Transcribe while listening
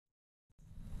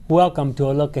Welcome to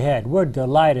A Look Ahead. We're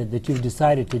delighted that you've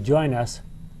decided to join us.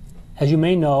 As you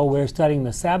may know, we're studying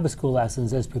the Sabbath School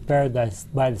lessons as prepared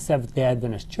by the Seventh-day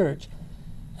Adventist Church.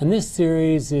 And this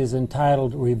series is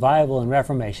entitled Revival and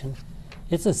Reformation.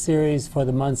 It's a series for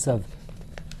the months of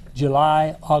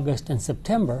July, August, and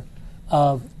September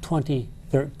of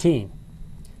 2013.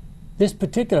 This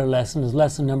particular lesson is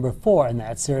lesson number 4 in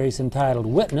that series, entitled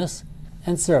Witness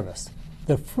and Service,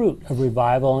 the Fruit of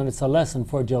Revival, and it's a lesson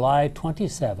for July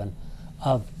 27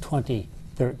 of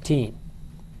 2013.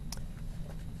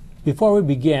 Before we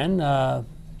begin,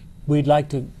 we'd like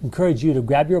to encourage you to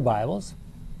grab your Bibles.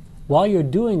 While you're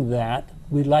doing that,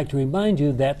 we'd like to remind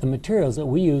you that the materials that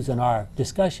we use in our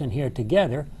discussion here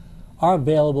together are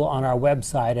available on our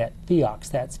website at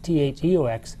theox, that's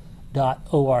theox.org.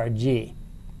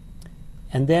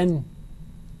 And then,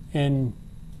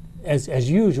 as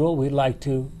usual, we'd like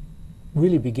to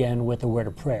really begin with a word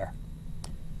of prayer.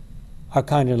 Our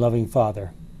kind and loving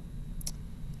Father,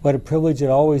 what a privilege it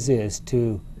always is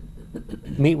to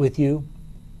meet with you,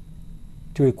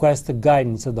 to request the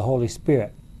guidance of the Holy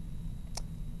Spirit,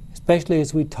 especially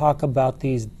as we talk about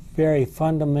these very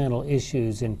fundamental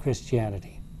issues in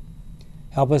Christianity.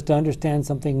 Help us to understand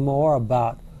something more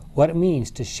about what it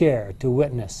means to share, to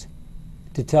witness,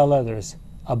 to tell others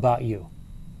about you.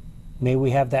 May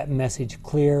we have that message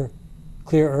clearer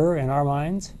in our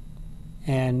minds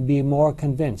and be more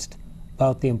convinced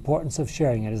about the importance of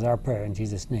sharing it, is our prayer in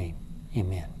Jesus' name.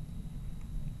 Amen.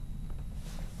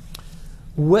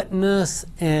 Witness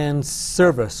and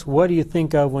service. What do you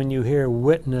think of when you hear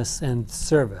witness and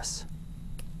service?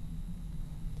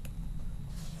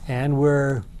 And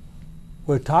we're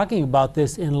talking about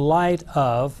this in light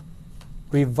of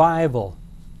revival.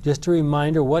 Just a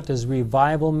reminder, what does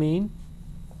revival mean?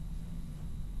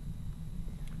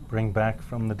 Bring back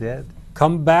from the dead.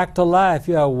 Come back to life.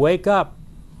 Yeah, wake up,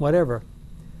 whatever.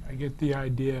 I get the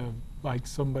idea of like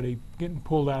somebody getting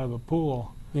pulled out of the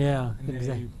pool. Yeah, and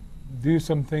exactly. They do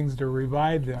some things to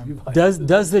revive them.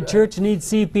 Does the church need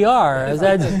CPR?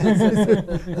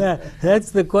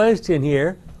 That's the question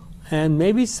here, and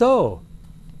maybe so.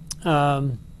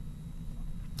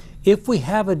 If we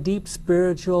have a deep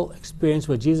spiritual experience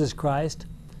with Jesus Christ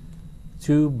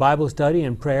through Bible study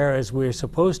and prayer as we're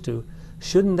supposed to,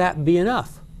 shouldn't that be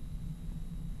enough?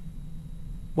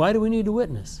 Why do we need to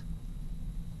witness?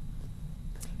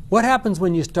 What happens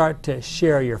when you start to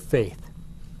share your faith?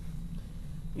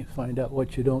 You find out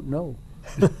what you don't know.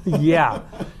 Yeah,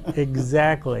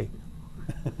 exactly.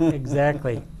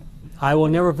 Exactly. I will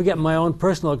never forget my own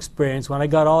personal experience. When I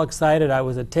got all excited, I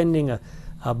was attending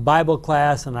a Bible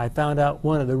class, and I found out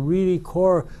one of the really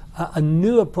core, a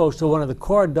new approach to one of the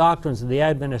core doctrines of the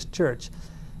Adventist Church.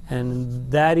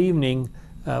 And that evening,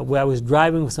 I was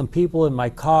driving with some people in my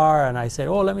car, and I said,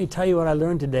 "Oh, let me tell you what I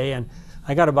learned today." And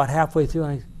I got about halfway through,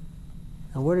 and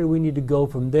where did we need to go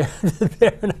from there to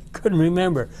there? And I couldn't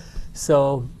remember.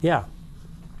 So, yeah,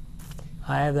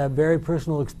 I have that very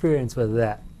personal experience with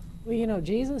that. Well, you know,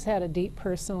 Jesus had a deep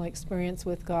personal experience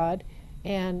with God,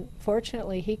 and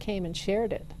fortunately, he came and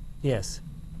shared it. Yes.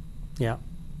 Yeah.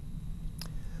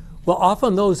 Well,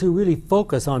 often those who really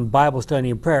focus on Bible study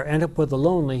and prayer end up with a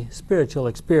lonely spiritual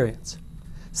experience.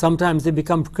 Sometimes they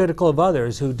become critical of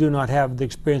others who do not have the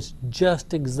experience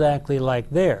just exactly like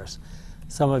theirs.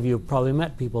 Some of you have probably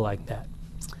met people like that.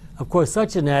 Of course,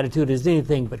 such an attitude is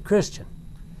anything but Christian.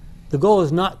 The goal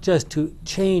is not just to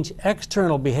change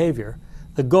external behavior.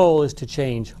 The goal is to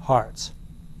change hearts.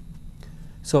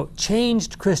 So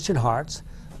changed Christian hearts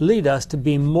lead us to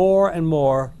be more and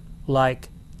more like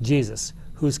Jesus,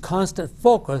 whose constant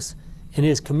focus in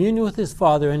his communion with his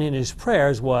Father and in his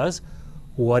prayers was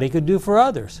what he could do for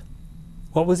others.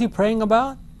 What was he praying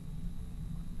about?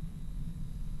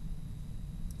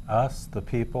 Us, the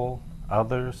people,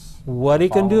 others. What he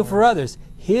can do for others.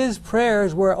 His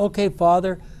prayers were, okay,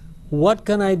 Father, what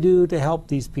can I do to help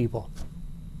these people?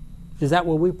 Is that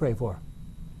what we pray for?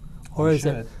 Or is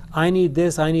it, I need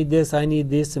this, I need this, I need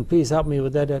this, and please help me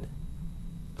with that?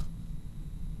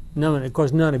 No, of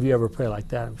course, none of you ever pray like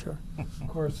that, I'm sure. Of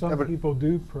course, some people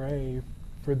do pray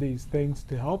for these things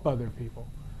to help other people.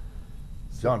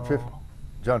 John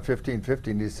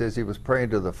 15:15, he says he was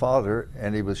praying to the Father,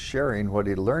 and he was sharing what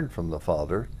he learned from the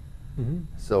Father. Mm-hmm.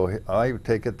 So I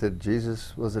take it that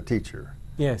Jesus was a teacher.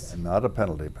 Yes. And not a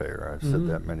penalty payer. I've said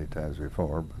that many times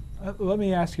before. But let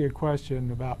me ask you a question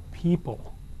about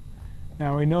people.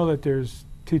 Now, we know that there's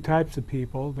two types of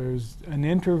people. There's an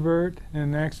introvert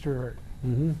and an extrovert.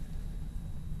 Mm-hmm.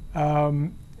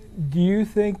 Do you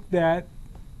think that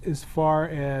as far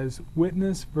as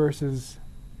witness versus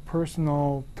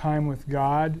personal time with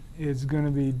God is going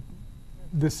to be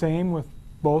the same with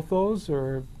both those,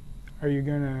 or Are you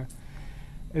going to,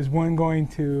 is one going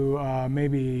to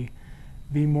maybe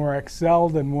be more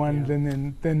excelled in one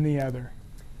than the other?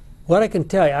 What I can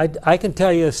tell you, I can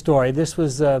tell you a story. This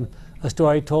was a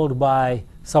story told by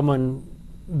someone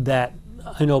that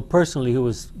I know personally who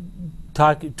was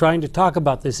trying to talk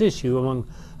about this issue among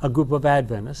a group of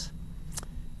Adventists.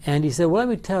 And he said, well, let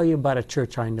me tell you about a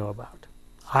church I know about.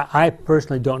 I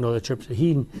personally don't know the church.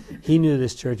 He knew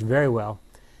this church very well.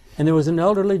 And there was an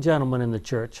elderly gentleman in the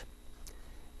church,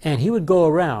 and he would go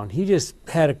around. He just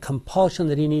had a compulsion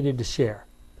that he needed to share.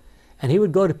 And he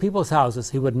would go to people's houses.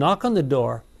 He would knock on the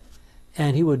door,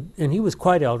 and he was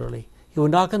quite elderly. He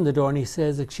would knock on the door, and he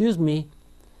says, excuse me,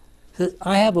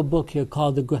 I have a book here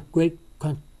called The Great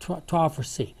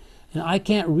Controversy, and I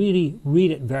can't really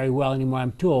read it very well anymore,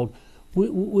 I'm too old.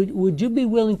 Would you be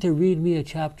willing to read me a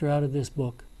chapter out of this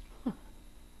book?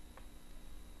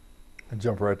 And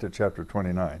jump right to chapter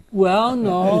 29. Well,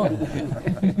 no.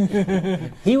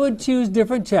 He would choose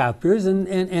different chapters,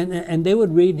 and they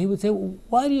would read, and he would say, well,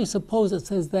 why do you suppose it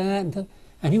says that?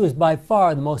 And he was by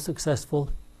far the most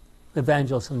successful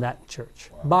evangelist in that church.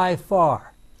 Wow. By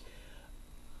far.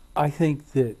 I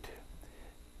think that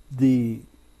the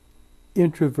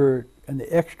introvert and the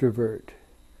extrovert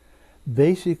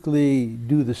basically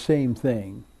do the same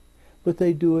thing, but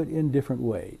they do it in different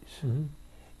ways. Mm-hmm.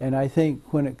 And I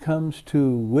think when it comes to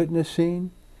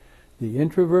witnessing, the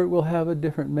introvert will have a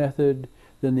different method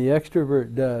than the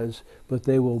extrovert does, but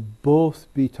they will both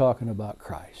be talking about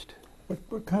Christ.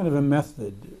 What kind of a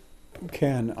method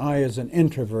can I as an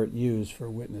introvert use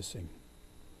for witnessing?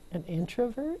 An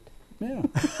introvert? Yeah.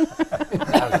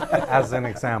 As an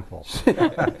example.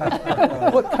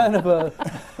 What kind of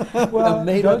a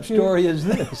made-up story is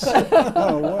this?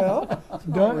 Oh, well.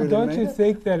 Don't you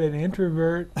think that an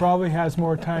introvert probably has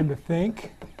more time to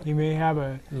think? He may have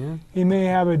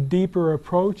a deeper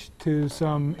approach to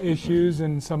some issues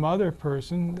than some other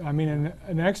person. I mean,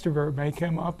 an extrovert may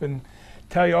come up and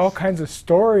tell you all kinds of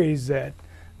stories that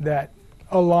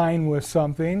align with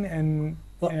something, and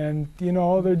you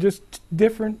know, they're just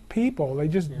different people. They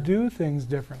just do things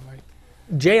differently.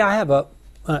 Jay, I have a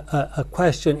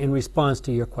question in response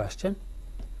to your question.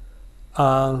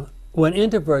 When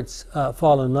introverts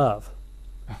fall in love,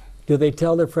 do they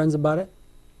tell their friends about it?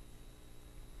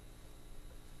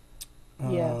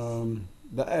 Yes.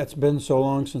 It's been so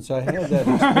long since I had that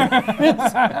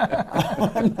experience.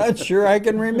 I'm not sure I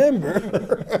can remember.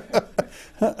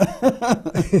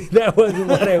 That wasn't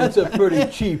what I was. That's a pretty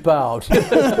cheap out.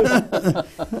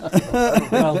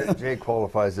 Well, Jay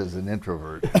qualifies as an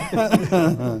introvert.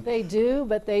 They do,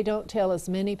 but they don't tell as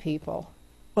many people.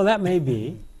 Well, that may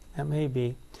be. That may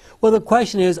be. Well, the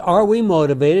question is, are we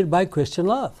motivated by Christian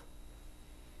love?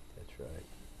 That's right.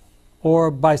 Or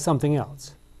by something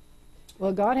else?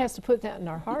 Well, God has to put that in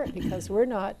our heart, because we're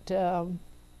not,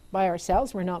 by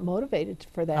ourselves, we're not motivated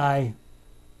for that.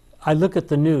 I look at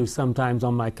the news sometimes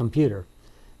on my computer,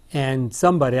 and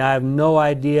somebody, I have no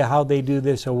idea how they do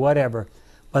this or whatever,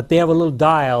 but they have a little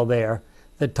dial there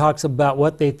that talks about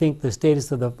what they think the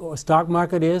status of the stock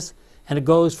market is, and it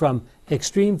goes from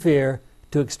extreme fear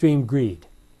to extreme greed.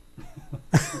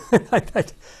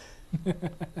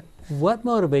 What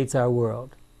motivates our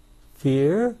world?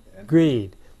 Fear,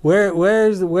 greed.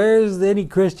 Where's any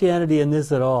Christianity in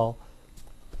this at all?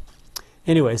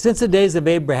 Anyway, since the days of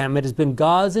Abraham, it has been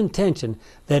God's intention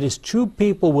that his true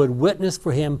people would witness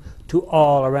for him to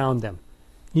all around them.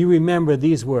 You remember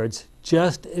these words,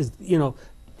 just as, you know,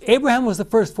 Abraham was the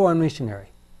first foreign missionary.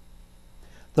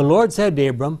 The Lord said to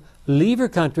Abram, leave your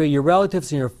country, your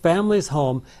relatives, and your family's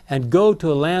home, and go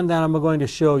to a land that I'm going to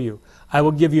show you. I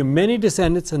will give you many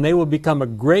descendants, and they will become a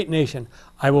great nation.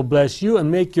 I will bless you and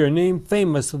make your name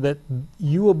famous so that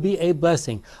you will be a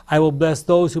blessing. I will bless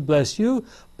those who bless you,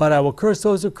 but I will curse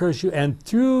those who curse you, and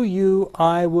through you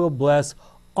I will bless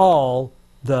all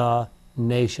the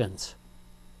nations.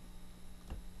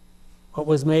 What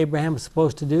was Abraham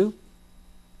supposed to do?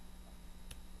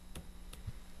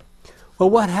 Well,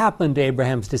 what happened to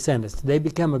Abraham's descendants? Did they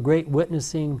become a great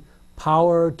witnessing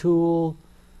power tool?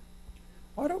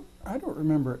 I don't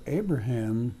remember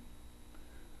Abraham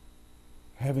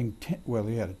having well,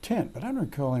 he had a tent, but I don't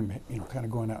recall him, kind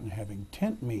of going out and having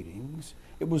tent meetings.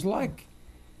 It was like,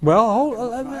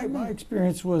 well, my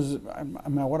experience was,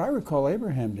 what I recall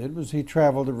Abraham did was he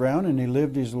traveled around and he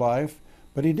lived his life,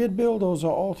 but he did build those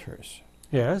altars.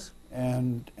 yes.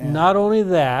 And Not only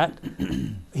that,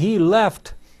 he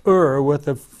left Ur with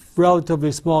a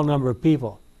relatively small number of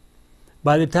people.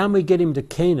 By the time we get him to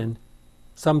Canaan,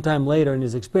 sometime later in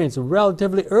his experience,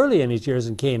 relatively early in his years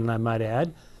in Canaan, I might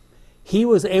add, he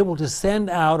was able to send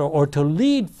out or to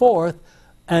lead forth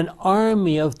an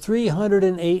army of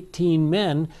 318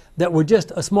 men that were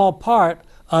just a small part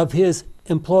of his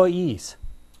employees.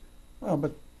 Well,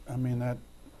 but I mean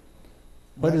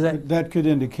That could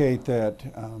indicate that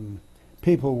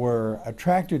people were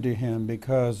attracted to him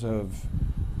because of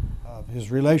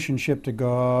his relationship to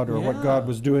God, or what God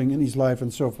was doing in his life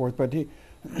and so forth. But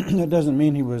that doesn't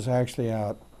mean he was actually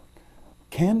out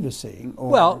canvassing. Or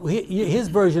Well, his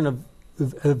version of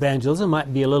evangelism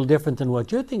might be a little different than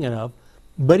what you're thinking of,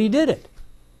 but he did it.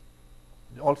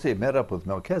 Also, he met up with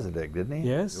Melchizedek, didn't he?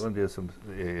 Yes. There did some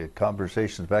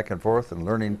conversations back and forth and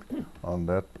learning on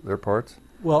their parts.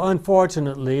 Well,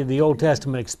 unfortunately, the Old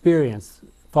Testament experience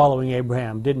following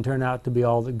Abraham didn't turn out to be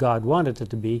all that God wanted it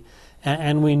to be,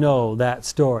 and we know that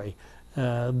story.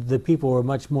 The people were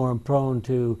much more prone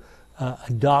to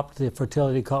adopt the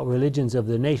fertility cult religions of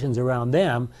the nations around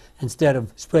them instead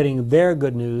of spreading their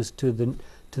good news to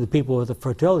the people with the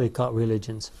fertility cult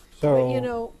religions. so, But you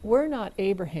know, we're not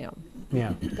Abraham.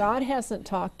 Yeah. God hasn't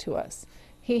talked to us.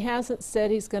 He hasn't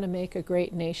said he's going to make a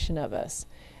great nation of us.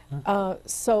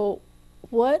 So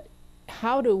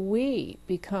how do we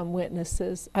become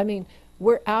witnesses? I mean,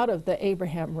 we're out of the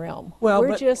Abraham realm. Well, we're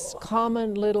but- just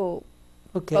common little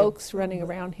Okay. folks running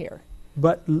around here.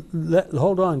 But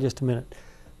hold on just a minute.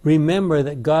 Remember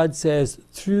that God says,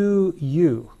 through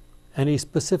you, and he's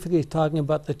specifically talking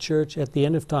about the church at the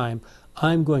end of time,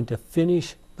 I'm going to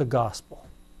finish the gospel.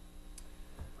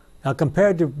 Now,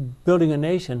 compared to building a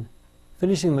nation,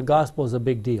 finishing the gospel is a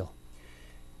big deal.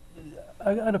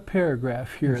 I got a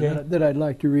paragraph here Okay. that I'd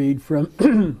like to read from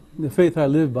The Faith I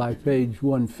Live By, page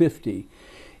 150.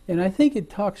 And I think it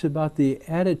talks about the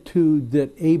attitude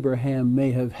that Abraham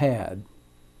may have had.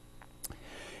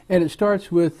 And it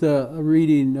starts with a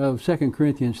reading of 2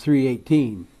 Corinthians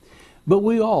 3:18. But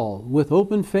we all, with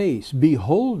open face,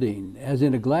 beholding as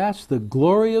in a glass the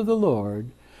glory of the Lord,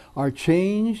 are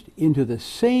changed into the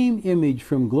same image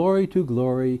from glory to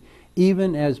glory,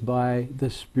 even as by the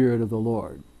Spirit of the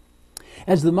Lord.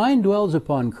 As the mind dwells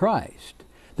upon Christ,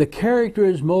 the character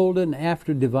is molded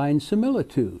after divine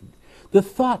similitude. The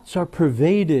thoughts are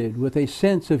pervaded with a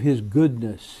sense of His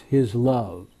goodness, His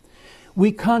love.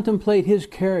 We contemplate His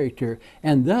character,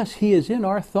 and thus He is in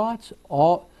our thoughts.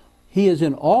 He is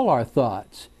in all our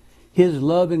thoughts. His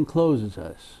love encloses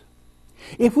us.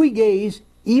 If we gaze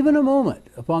even a moment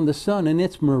upon the sun in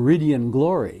its meridian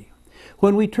glory,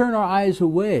 when we turn our eyes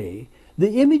away,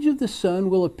 the image of the sun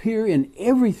will appear in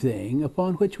everything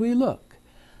upon which we look.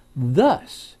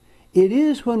 Thus, it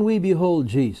is when we behold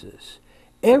Jesus.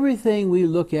 Everything we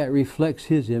look at reflects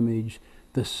His image,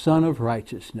 the Son of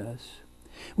Righteousness.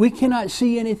 We cannot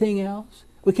see anything else.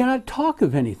 We cannot talk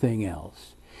of anything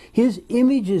else. His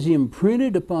image is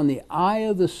imprinted upon the eye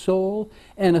of the soul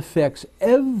and affects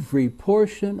every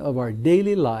portion of our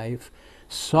daily life,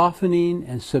 softening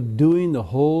and subduing the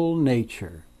whole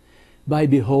nature. By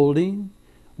beholding,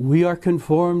 we are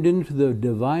conformed into the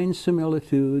divine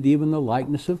similitude, even the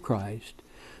likeness of Christ.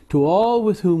 To all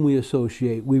with whom we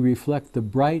associate, we reflect the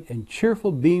bright and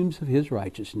cheerful beams of His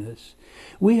righteousness.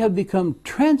 We have become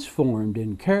transformed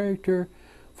in character,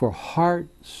 for heart,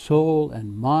 soul,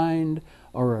 and mind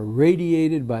are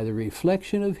irradiated by the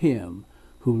reflection of Him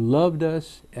who loved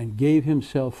us and gave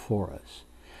Himself for us.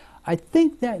 I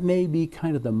think that may be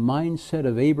kind of the mindset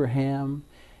of Abraham.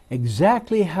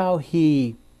 Exactly how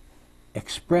he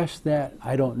expressed that,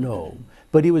 I don't know.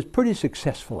 But he was pretty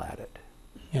successful at it.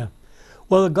 Yeah.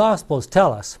 Well, the Gospels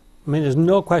tell us. I mean, there's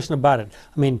no question about it.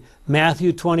 I mean,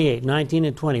 Matthew 28, 19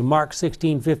 and 20, Mark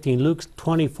 16, 15, Luke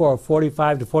 24,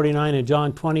 45 to 49, and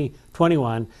John 20,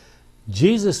 21.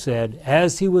 Jesus said,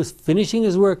 as He was finishing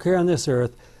His work here on this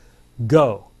earth,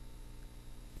 go,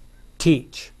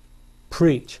 teach,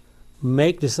 preach,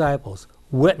 make disciples,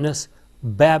 witness,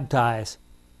 baptize,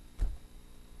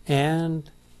 and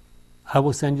I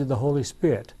will send you the Holy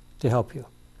Spirit to help you.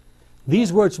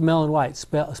 These words from Ellen White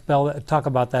talk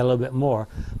about that a little bit more.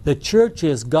 The church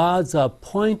is God's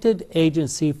appointed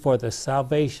agency for the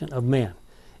salvation of men.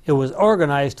 It was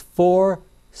organized for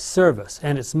service,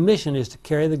 and its mission is to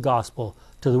carry the gospel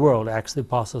to the world. Acts of the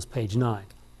Apostles, page 9.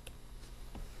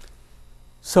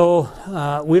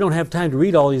 So we don't have time to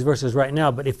read all these verses right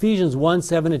now, but Ephesians 1,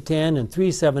 7 to 10 and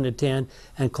 3, 7 to 10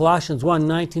 and Colossians 1,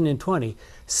 19 and 20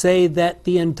 say that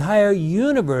the entire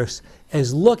universe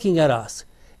is looking at us.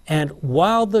 And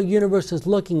while the universe is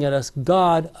looking at us,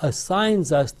 God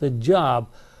assigns us the job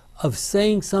of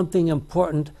saying something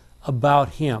important about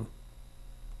Him.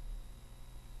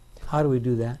 How do we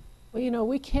do that? Well, you know,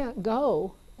 we can't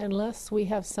go unless we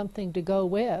have something to go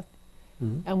with.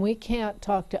 Mm-hmm. And we can't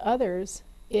talk to others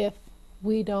if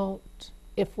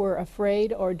we're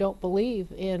afraid or don't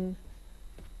believe in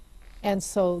And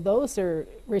so those are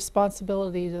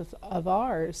responsibilities of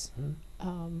ours.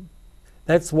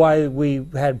 That's why we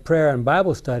had prayer and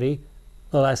Bible study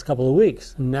the last couple of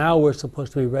weeks. Now we're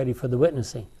supposed to be ready for the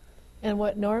witnessing. And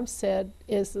what Norm said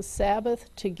is the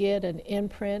Sabbath to get an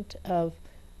imprint of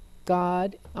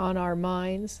God on our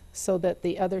minds so that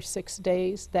the other 6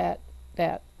 days that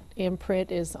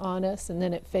imprint is on us, and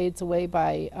then it fades away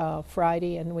by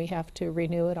Friday and we have to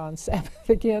renew it on Sabbath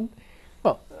again.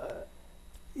 Well,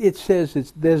 it says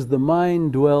as the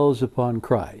mind dwells upon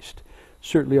Christ.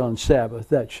 Certainly on Sabbath,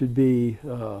 that should be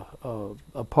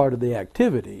a part of the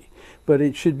activity, but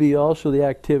it should be also the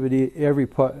activity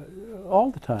all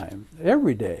the time,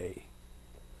 every day.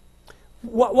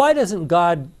 Why doesn't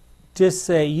God just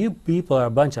say, "You people are a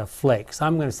bunch of flakes.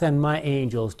 I'm going to send my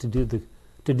angels to do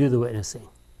the witnessing"?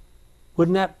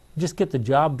 Wouldn't that just get the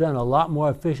job done a lot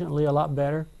more efficiently, a lot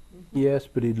better? Yes,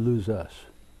 but he'd lose us.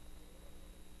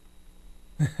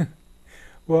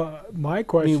 Well, my I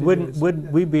question mean, is,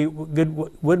 wouldn't we be good?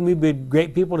 Wouldn't we be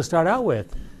great people to start out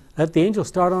with? Let the angels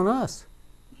start on us.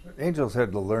 Angels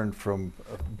had to learn from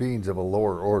beings of a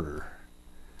lower order.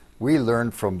 We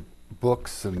learn from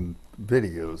books and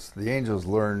videos. The angels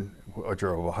learn, which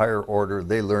are of a higher order.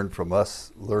 They learn from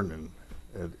us learning.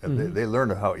 And they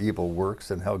learn how evil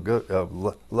works and how good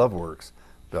love works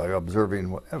by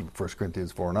observing 1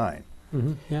 Corinthians 4:9.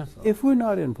 Yeah. If we're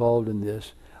not involved in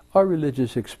this, our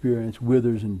religious experience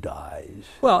withers and dies.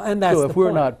 Well, and that's So the if we're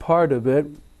point. not part of it,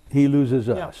 he loses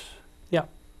Yeah. us. Yeah.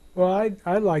 well,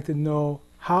 I'd like to know,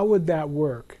 how would that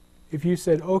work? If you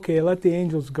said, okay, let the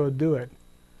angels go do it.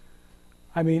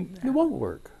 I mean, It won't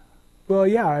work. well,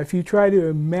 yeah, if you try to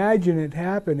imagine it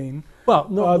happening, Well,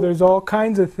 no. there's all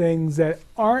kinds of things that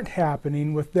aren't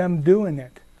happening with them doing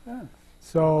it. Yeah.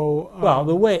 So, Well,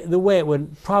 the way it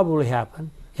would probably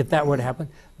happen, if that were to happen,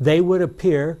 they would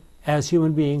appear as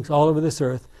human beings all over this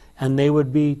earth, and they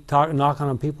would be knocking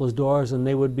on people's doors, and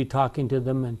they would be talking to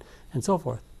them, and so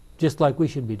forth, just like we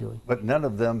should be doing. But none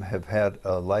of them have had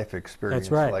a life experience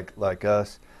right. like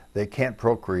us. They can't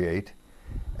procreate.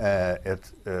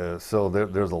 So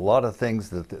there's a lot of things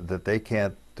that they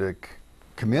can't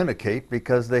communicate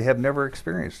because they have never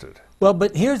experienced it. Well,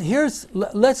 but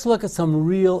let's look at some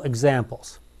real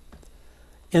examples.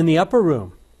 In the upper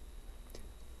room,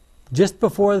 just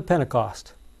before the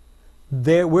Pentecost,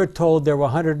 we're told there were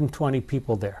 120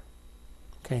 people there.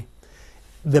 Okay,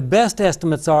 the best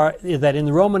estimates are that in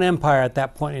the Roman Empire at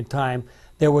that point in time,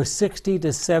 there were 60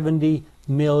 to 70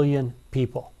 million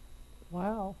people.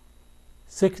 Wow.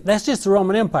 That's just the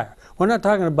Roman Empire. We're not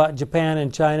talking about Japan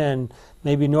and China and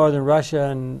maybe northern Russia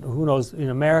and who knows in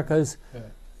Americas.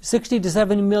 60 to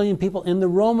 70 million people in the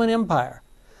Roman Empire.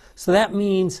 So that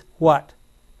means what?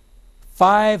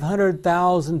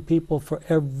 500,000 people for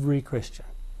every Christian.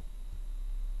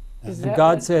 Is And that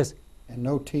God what- says, And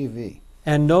no TV.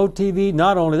 and no TV,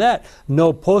 not only that,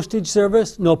 no postage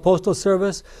service, no postal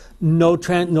service, no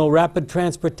rapid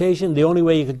transportation. The only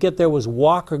way you could get there was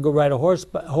walk or go ride a horse,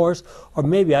 or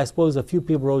maybe, I suppose, a few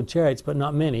people rode chariots, but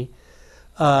not many.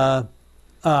 There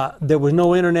was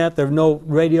no internet, there was no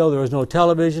radio, there was no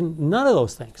television, none of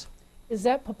those things. Is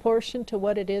that proportion to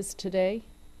what it is today?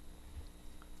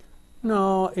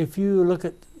 No, if you look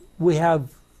at,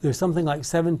 there's something like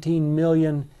 17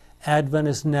 million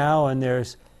Adventists now, and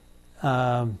there's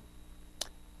 7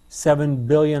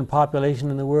 billion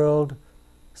population in the world.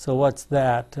 So what's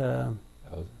that?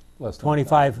 Less than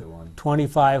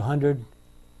 2,500?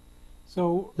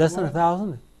 so Less than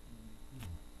 1,000?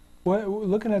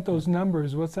 looking at those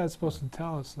numbers, what's that supposed to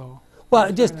tell us, though?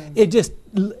 Well,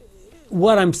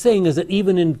 what I'm saying is that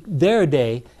even in their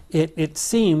day, it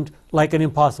seemed like an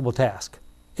impossible task.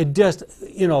 It just,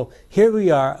 here we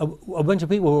are, a bunch of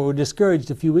people who were discouraged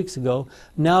a few weeks ago.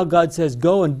 Now God says,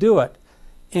 go and do it.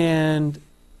 And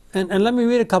let me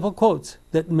read a couple quotes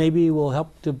that maybe will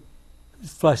help to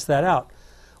flesh that out.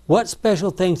 What special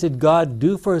things did God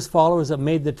do for his followers that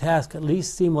made the task at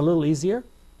least seem a little easier?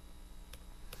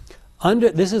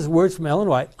 This is words from Ellen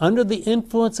White. Under the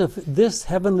influence of this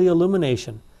heavenly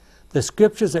illumination, the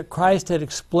scriptures that Christ had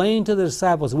explained to the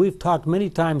disciples, we've talked many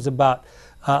times about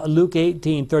Luke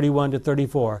 18:31 to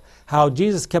 34, how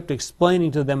Jesus kept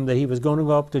explaining to them that he was going to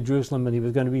go up to Jerusalem and he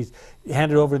was going to be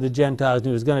handed over to the Gentiles and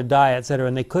he was going to die, etc.,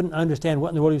 and they couldn't understand what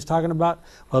in the world he was talking about.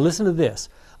 Well, listen to this.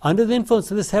 Under the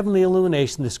influence of this heavenly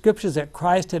illumination, the scriptures that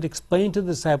Christ had explained to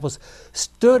the disciples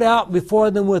stood out before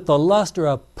them with the luster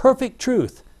of perfect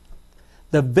truth.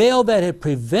 The veil that had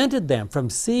prevented them from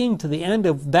seeing to the end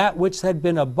of that which had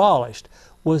been abolished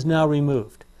was now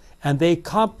removed, and they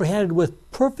comprehended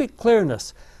with perfect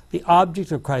clearness the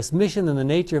object of Christ's mission and the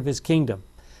nature of his kingdom.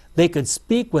 They could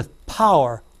speak with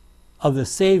power of the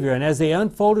Savior, and as they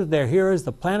unfolded to their hearers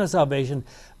the plan of salvation,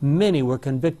 many were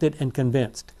convicted and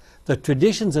convinced. The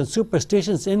traditions and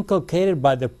superstitions inculcated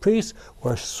by the priests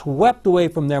were swept away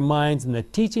from their minds, and the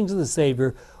teachings of the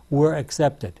Savior were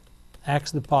accepted.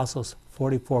 Acts of the Apostles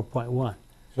 44.1.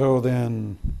 So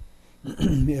then,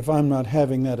 if I'm not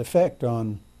having that effect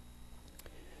on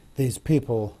these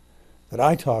people that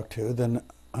I talk to, then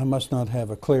I must not have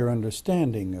a clear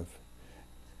understanding of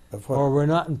what... Or we're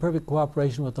not in perfect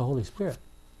cooperation with the Holy Spirit.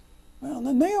 Well,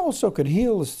 then they also could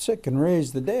heal the sick and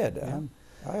raise the dead.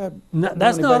 Yeah.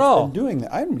 That's not all. Been doing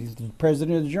that. The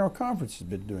president of the General Conference has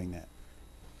been doing that.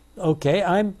 Okay,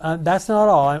 that's not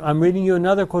all. I'm reading you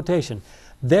another quotation.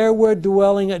 There were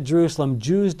dwelling at Jerusalem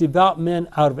Jews, devout men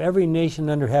out of every nation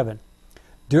under heaven.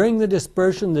 During the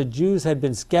dispersion, the Jews had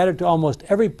been scattered to almost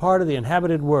every part of the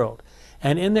inhabited world,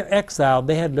 and in their exile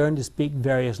they had learned to speak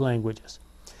various languages.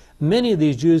 Many of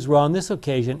these Jews were on this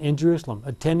occasion in Jerusalem,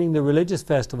 attending the religious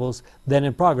festivals then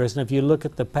in progress. And if you look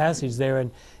at the passage there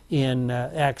in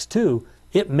Acts 2,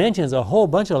 it mentions a whole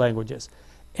bunch of languages.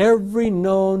 Every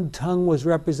known tongue was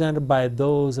represented by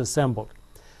those assembled.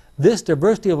 This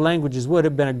diversity of languages would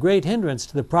have been a great hindrance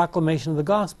to the proclamation of the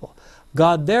gospel.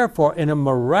 God, therefore, in a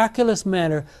miraculous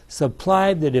manner,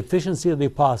 supplied the deficiency of the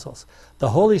apostles. The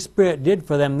Holy Spirit did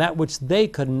for them that which they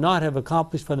could not have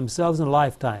accomplished for themselves in a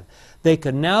lifetime. They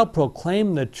could now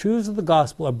proclaim the truths of the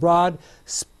gospel abroad,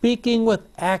 speaking with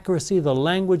accuracy the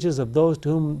languages of those for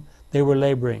whom they were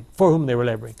laboring.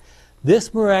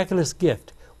 This miraculous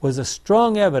gift was a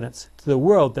strong evidence to the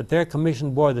world that their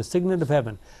commission bore the signet of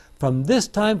heaven. From this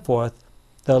time forth,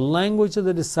 the language of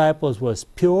the disciples was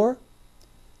pure,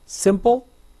 simple,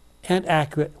 and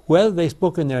accurate, whether they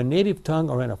spoke in their native tongue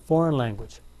or in a foreign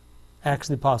language. Acts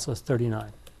of the Apostles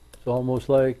 39. It's almost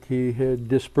like he had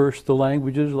dispersed the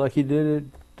languages like he did at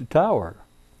the tower.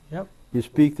 Yep. You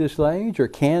speak this language or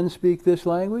can speak this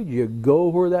language, you go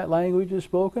where that language is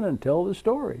spoken and tell the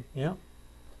story. Yep.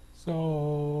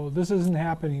 So this isn't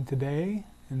happening today,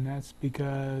 and that's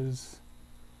because...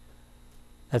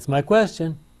 That's my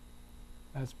question.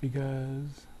 That's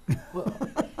because...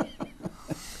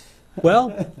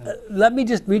 Well, let me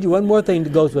just read you one more thing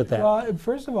that goes with that. Well,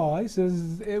 first of all, he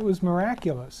says it was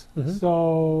miraculous. Mhm.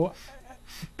 So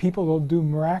people will do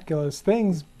miraculous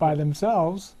things by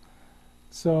themselves.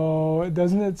 So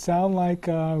doesn't it sound like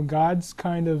God's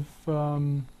kind of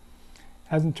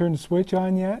hasn't turned the switch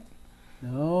on yet?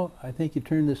 No, I think you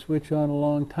turned the switch on a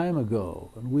long time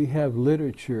ago. And we have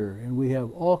literature, and we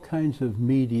have all kinds of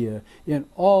media in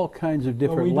all kinds of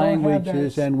different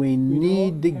languages, and we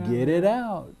need to get it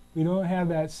out. We don't have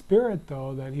that spirit,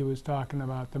 though, that he was talking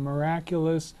about, the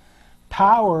miraculous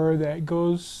power that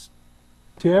goes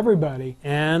to everybody.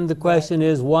 And the question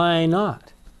is, why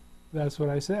not? That's what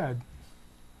I said.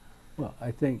 Well,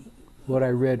 I think what I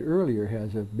read earlier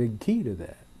has a big key to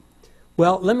that.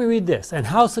 Well, let me read this. And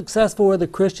how successful were the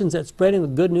Christians at spreading the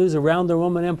good news around the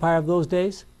Roman Empire of those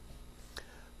days?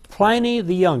 Pliny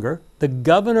the Younger, the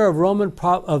governor of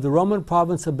the Roman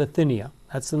province of Bithynia,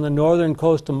 that's in the northern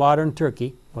coast of modern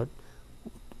Turkey, what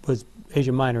was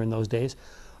Asia Minor in those days,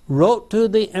 wrote to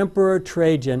the Emperor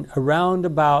Trajan around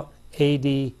about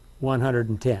AD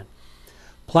 110.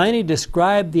 Pliny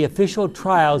described the official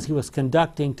trials he was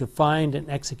conducting to find and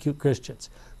execute Christians.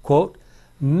 Quote,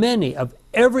 many of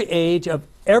every age, of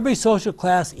every social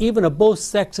class, even of both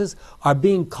sexes, are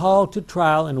being called to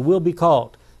trial and will be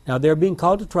called. Now, they're being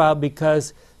called to trial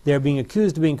because they're being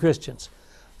accused of being Christians.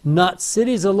 Not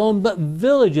cities alone, but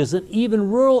villages and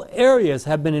even rural areas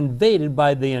have been invaded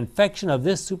by the infection of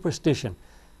this superstition,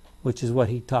 which is what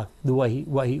he talked, the way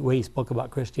he spoke about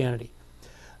Christianity.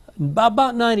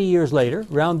 About 90 years later,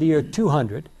 around the year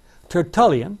 200,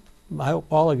 Tertullian, I hope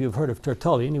all of you have heard of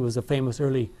Tertullian. He was a famous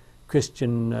early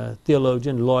Christian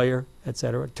theologian, lawyer,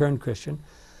 etc., turned Christian,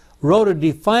 wrote a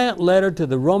defiant letter to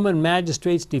the Roman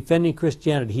magistrates defending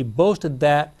Christianity. He boasted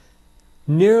that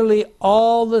nearly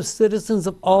all the citizens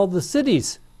of all the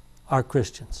cities are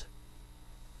Christians.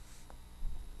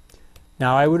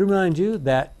 Now, I would remind you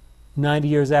that 90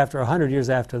 years after, 100 years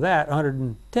after that,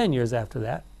 110 years after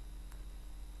that,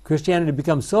 Christianity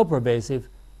becomes so pervasive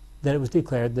that it was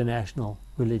declared the national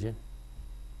religion.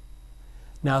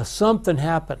 Now, something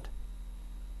happened,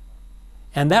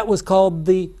 and that was called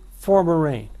the former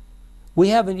rain. We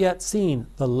haven't yet seen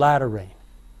the latter rain.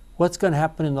 What's going to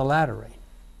happen in the latter rain?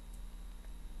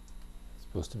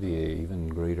 Supposed to be an even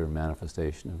greater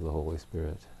manifestation of the Holy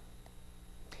Spirit.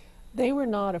 They were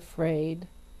not afraid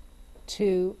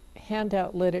to hand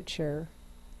out literature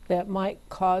that might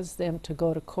cause them to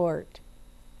go to court.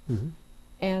 Mm-hmm.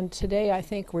 And today I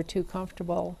think we're too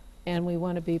comfortable and we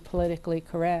want to be politically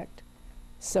correct.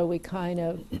 So we kind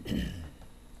of,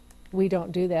 we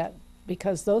don't do that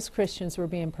because those Christians were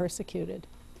being persecuted.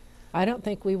 I don't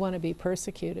think we want to be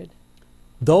persecuted.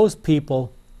 Those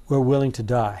people were willing to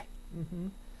die. Mm-hmm.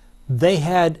 They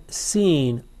had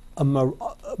seen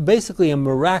basically a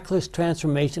miraculous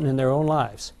transformation in their own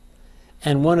lives.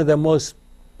 And one of the most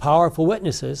powerful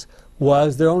witnesses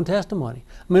was their own testimony.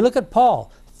 I mean, look at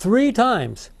Paul. 3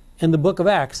 times in the book of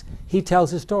Acts, he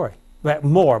tells his story.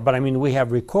 More, but I mean, we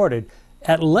have recorded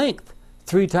at length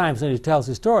 3 times that he tells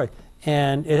his story.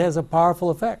 And it has a powerful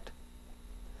effect.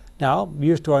 Now,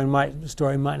 your story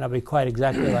might not be quite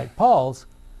exactly like Paul's,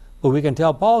 but we can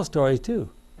tell Paul's stories too.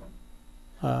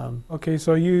 Okay,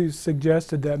 so you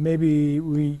suggested that maybe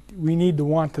we need to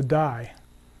want to die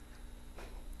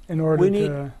in order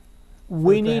to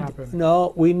happen.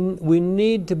 No, we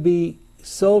need to be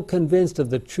so convinced of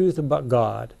the truth about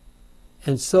God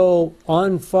and so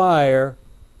on fire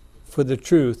for the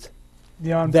truth.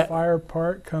 The on fire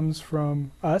part comes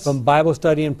from us? From Bible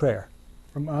study and prayer.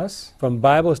 From us? From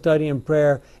Bible study and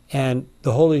prayer and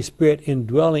the Holy Spirit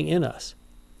indwelling in us,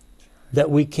 that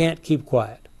we can't keep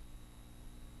quiet.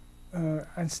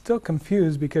 I'm still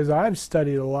confused because I've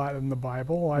studied a lot in the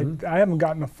Bible. I haven't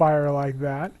gotten a fire like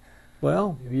that.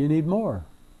 Well, Maybe you need more.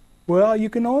 Well, you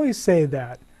can always say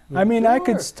that. I mean, I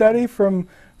could study from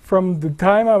the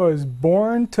time I was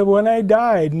born to when I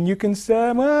died, and you can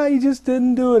say, well, you just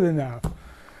didn't do it enough.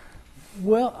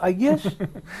 Well, I guess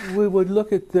we would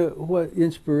look at what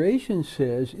inspiration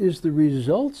says is the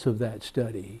results of that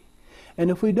study. And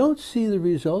if we don't see the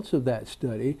results of that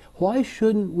study, why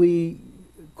shouldn't we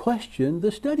question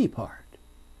the study part?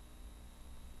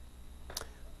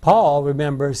 Paul,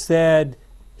 remember, said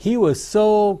he was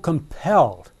so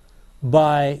compelled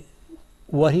by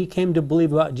what he came to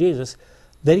believe about Jesus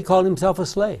that he called himself a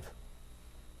slave.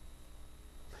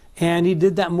 And he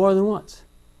did that more than once.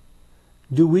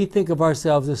 Do we think of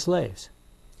ourselves as slaves?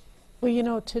 Well, you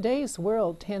know, today's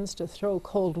world tends to throw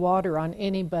cold water on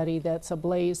anybody that's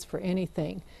ablaze for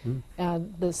anything.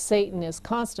 And the Satan is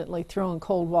constantly throwing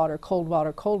cold water, cold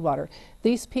water, cold water.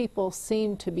 These people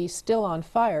seem to be still on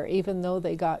fire, even though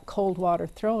they got cold water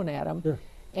thrown at them. Sure.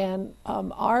 And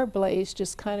our blaze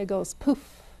just kind of goes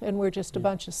poof, and we're just a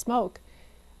bunch of smoke.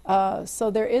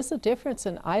 So there is a difference,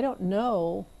 and I don't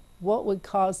know what would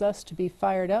cause us to be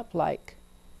fired up like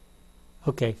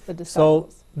Okay, the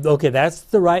disciples. so that's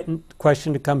the right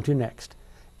question to come to next.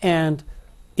 And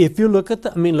if you look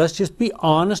at let's just be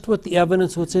honest with the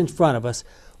evidence what's in front of us.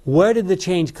 Where did the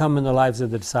change come in the lives of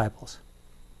the disciples?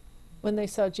 When they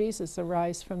saw Jesus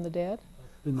arise from the dead?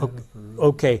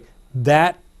 Okay,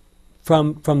 that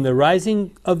from the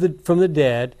rising from the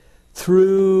dead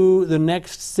through the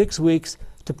next 6 weeks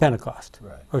to Pentecost,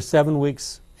 Right. or 7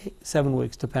 weeks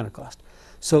to Pentecost.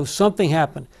 So something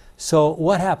happened. So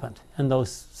what happened in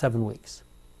those 7 weeks?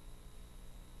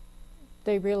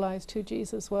 They realized who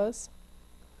Jesus was?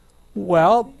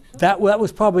 Well, that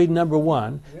was probably number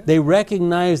one. Yeah. They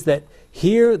recognized that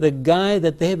here the guy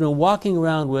that they had been walking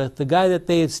around with, the guy that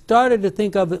they had started to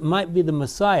think of it might be the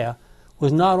Messiah,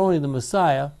 was not only the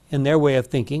Messiah in their way of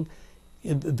thinking,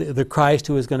 the Christ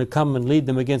who was going to come and lead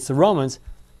them against the Romans,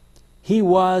 he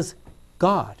was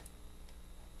God.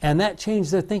 And that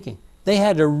changed their thinking. They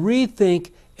had to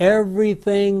rethink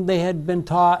everything they had been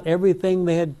taught, everything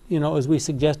they had, as we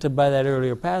suggested by that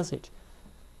earlier passage.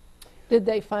 Did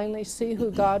they finally see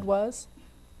who God was?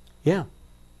 Yeah.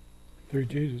 Through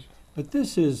Jesus. But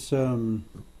this is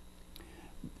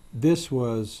this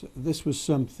was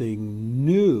something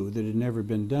new that had never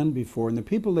been done before, and the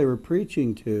people they were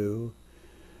preaching to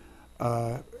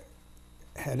it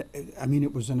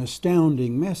was an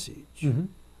astounding message. Mm-hmm.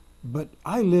 But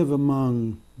I live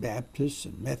among Baptists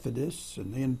and Methodists,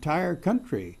 and the entire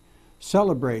country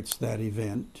celebrates that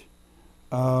event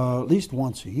at least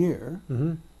once a year.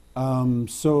 Mm-hmm.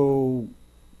 So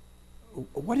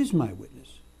what is my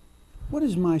witness? What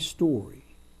is my story?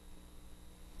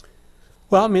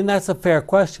 Well, that's a fair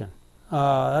question.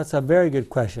 That's a very good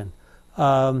question.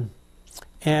 My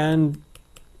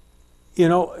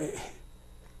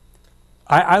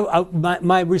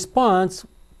response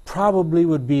probably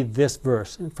would be this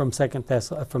verse from 2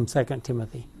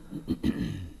 Timothy.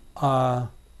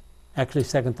 Actually,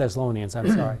 2 Thessalonians, I'm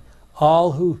sorry.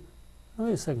 All who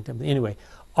 2 Timothy. Anyway,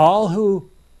 all who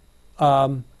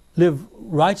live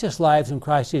righteous lives in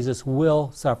Christ Jesus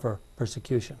will suffer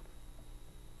persecution.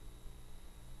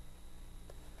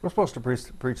 We're supposed to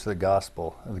preach the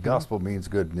gospel, and the gospel means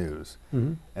good news.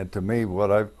 Mm-hmm. And to me,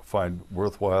 what I find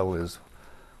worthwhile is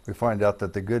we find out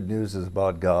that the good news is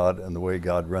about God and the way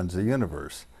God runs the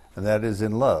universe, and that is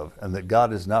in love, and that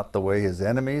God is not the way his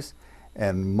enemies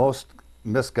and most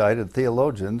misguided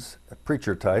theologians,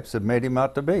 preacher types, have made him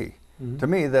out to be. To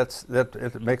me, that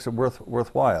it makes it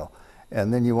worthwhile.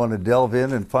 And then you want to delve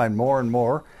in and find more and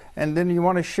more, and then you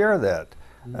want to share that.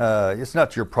 It's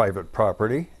not your private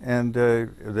property, and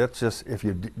that's just, if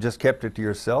you just kept it to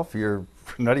yourself, you're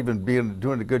not even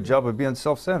doing a good job of being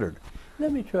self-centered.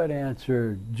 Let me try to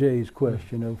answer Jay's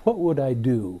question of what would I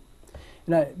do?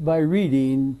 And by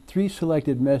reading 3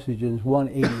 selected messages,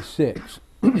 186.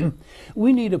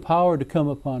 We need a power to come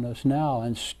upon us now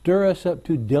and stir us up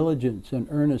to diligence and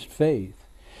earnest faith.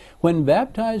 When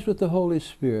baptized with the Holy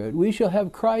Spirit, we shall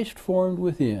have Christ formed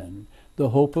within, the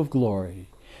hope of glory.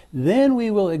 Then we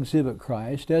will exhibit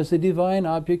Christ as the divine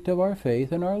object of our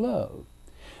faith and our love.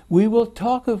 We will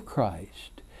talk of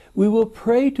Christ. We will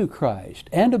pray to Christ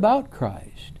and about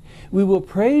Christ. We will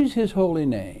praise His holy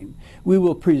name. We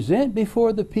will present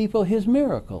before the people His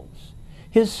miracles,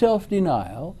 His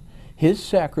self-denial, His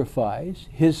sacrifice,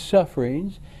 His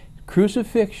sufferings,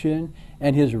 crucifixion,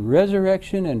 and His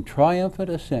resurrection and triumphant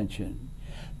ascension.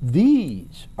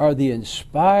 These are the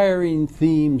inspiring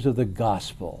themes of the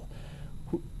gospel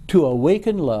to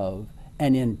awaken love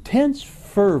and intense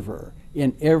fervor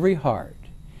in every heart.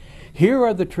 Here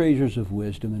are the treasures of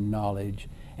wisdom and knowledge,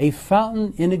 a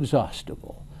fountain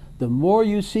inexhaustible. The more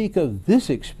you seek of this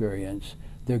experience,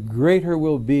 the greater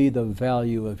will be the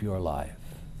value of your life.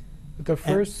 But the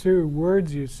first 2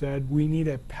 words you said, we need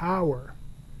a power.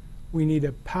 We need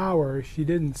a power. She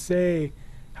didn't say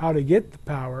how to get the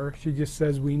power. She just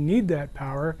says we need that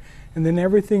power. And then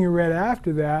everything you read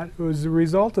after that was the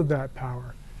result of that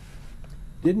power.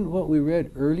 Didn't what we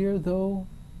read earlier, though,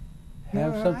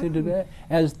 have No, something to that?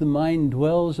 As the mind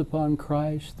dwells upon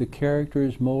Christ, the character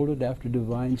is molded after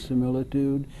divine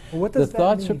similitude. Well, what The does that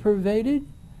thoughts are mean? pervaded.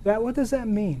 What does that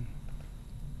mean?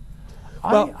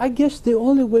 Well- I guess the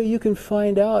only way you can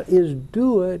find out is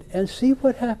do it and see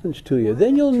what happens to you.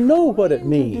 Then you'll know what it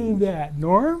Trying to do means. that,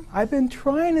 Norm. I've been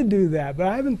trying to do that, but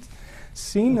I haven't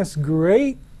seen this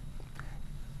great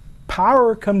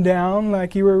power come down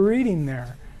like you were reading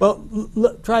there. Well,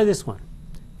 try this one.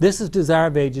 This is Desire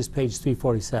of Ages, page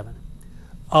 347.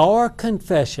 Our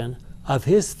confession of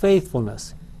His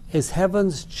faithfulness is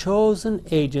heaven's chosen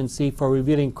agency for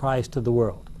revealing Christ to the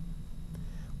world.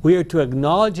 We are to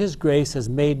acknowledge His grace as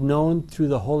made known through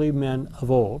the holy men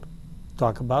of old.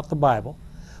 Talk about the Bible.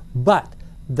 But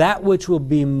that which will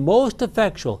be most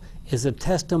effectual is a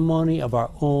testimony of our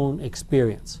own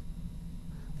experience.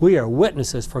 We are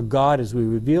witnesses for God as we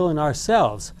reveal in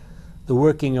ourselves the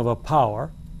working of a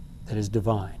power that is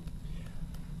divine.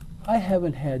 I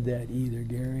haven't had that either,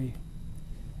 Gary,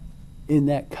 in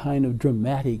that kind of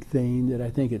dramatic thing that I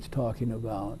think it's talking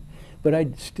about. But I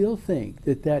still think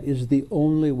that that is the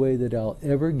only way that I'll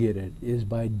ever get it, is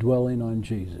by dwelling on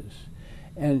Jesus.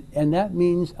 And that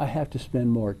means I have to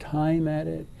spend more time at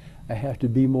it. I have to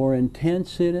be more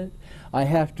intense in it. I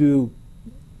have to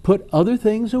put other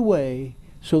things away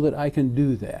so that I can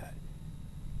do that.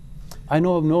 I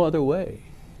know of no other way.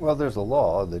 Well, there's a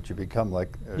law that you become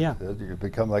like you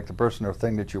become like the person or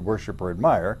thing that you worship or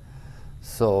admire.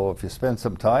 So if you spend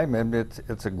some time, and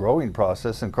it's a growing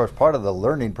process. And of course, part of the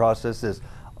learning process is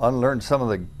unlearn some of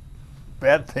the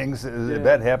bad things, the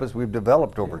bad habits we've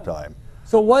developed over time.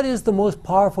 So what is the most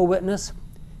powerful witness?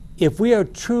 If we are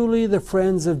truly the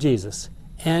friends of Jesus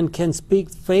and can speak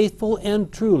faithful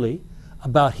and truly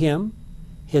about Him,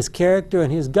 His character,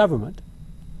 and His government,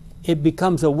 it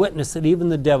becomes a witness that even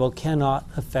the devil cannot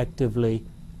effectively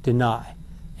deny.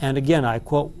 And again, I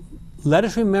quote, "Let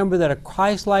us remember that a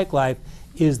Christ-like life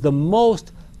is the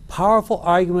most powerful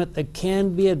argument that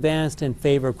can be advanced in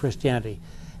favor of Christianity,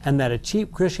 and that a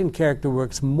cheap Christian character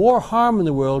works more harm in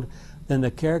the world than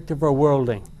the character of a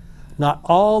worldling. Not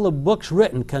all the books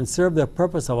written can serve the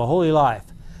purpose of a holy life.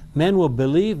 Men will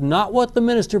believe not what the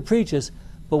minister preaches,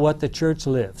 but what the church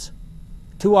lives."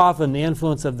 Too often the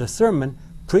influence of the sermon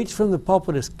preached from the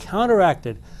pulpit is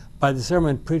counteracted by the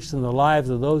sermon preached in the lives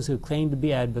of those who claim to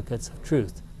be advocates of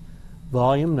truth.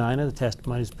 Volume 9 of the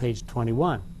Testimonies, page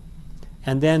 21.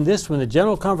 And then this one, the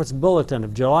General Conference Bulletin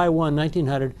of July 1,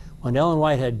 1900, when Ellen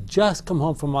White had just come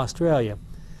home from Australia.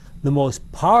 The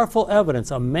most powerful evidence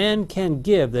a man can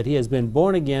give that he has been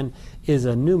born again is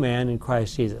a new man in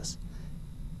Christ Jesus.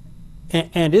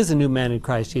 And is a new man in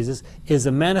Christ Jesus, is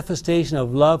a manifestation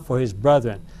of love for his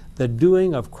brethren, the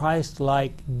doing of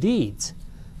Christ-like deeds.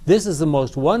 This is the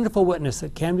most wonderful witness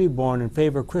that can be born in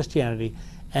favor of Christianity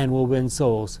and will win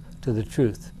souls to the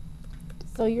truth.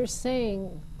 So you're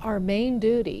saying our main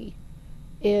duty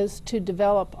is to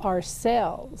develop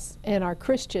ourselves and our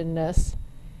Christianness,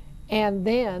 and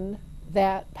then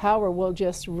that power will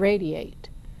just radiate.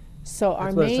 So our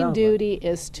That's what it main sounds like. duty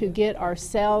is to get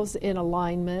ourselves in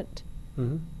alignment,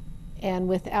 Mhm. and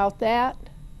without that,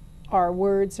 our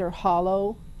words are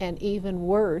hollow and even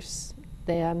worse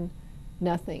than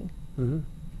nothing. Mhm.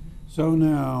 So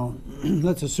now,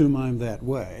 let's assume I'm that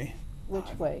way.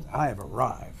 Which way? I have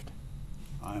arrived.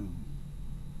 I'm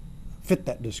fit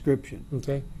that description.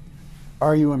 Okay.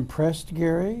 Are you impressed,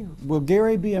 Gary? Will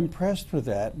Gary be impressed with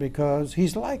that because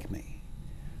he's like me?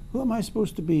 Who am I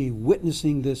supposed to be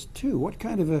witnessing this to? What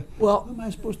kind of a Well, who am I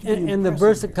supposed to be and the impressing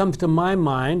verse that here? comes to my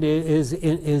mind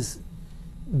is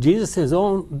Jesus'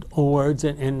 own words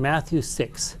in Matthew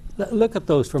 6. Look at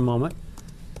those for a moment.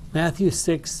 Matthew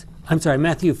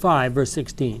 5, verse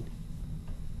 16.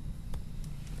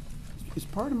 Is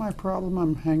part of my problem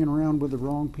I'm hanging around with the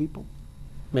wrong people?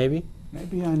 Maybe.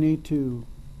 Maybe I need to.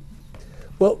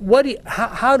 Well,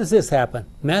 how does this happen?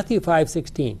 Matthew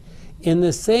 5:16. In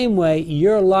the same way,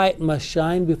 your light must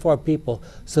shine before people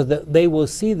so that they will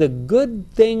see the good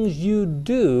things you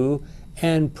do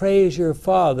and praise your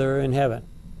Father in heaven.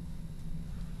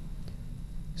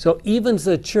 So even as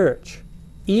a church,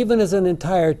 even as an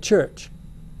entire church,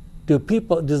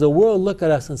 does the world look at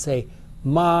us and say,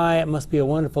 it must be a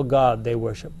wonderful God they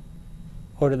worship?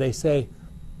 Or do they say,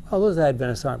 oh, those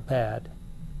Adventists aren't bad?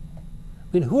 I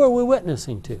mean, who are we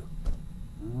witnessing to?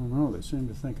 I don't know. They seem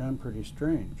to think I'm pretty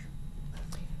strange.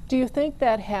 Do you think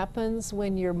that happens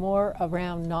when you're more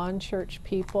around non-church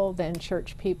people than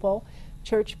church people?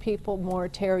 Church people more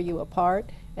tear you apart,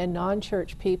 and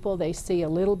non-church people, they see a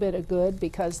little bit of good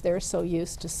because they're so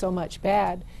used to so much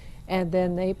bad, and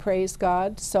then they praise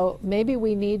God. So maybe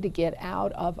we need to get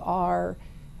out of our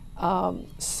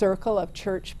circle of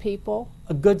church people.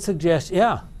 A good suggestion,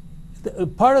 yeah.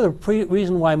 Part of the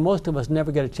reason why most of us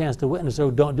never get a chance to witness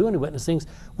or don't do any witnessing,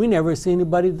 we never see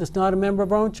anybody that's not a member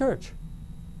of our own church.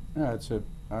 Yeah,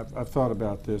 I've thought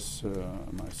about this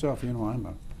myself. You know,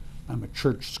 I'm a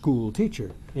church school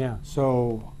teacher. Yeah.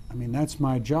 So, I mean, that's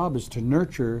my job, is to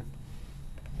nurture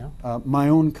Yeah. my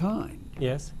own kind.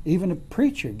 Yes. Even a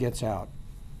preacher gets out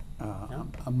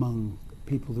among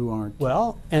people who aren't.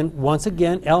 Well, and once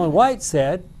again, Ellen White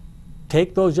said,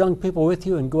 take those young people with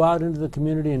you and go out into the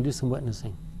community and do some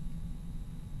witnessing.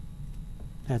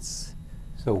 That's...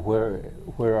 So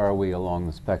where are we along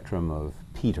the spectrum of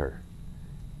Peter,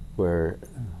 where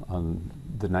on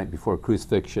the night before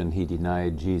crucifixion he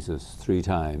denied Jesus 3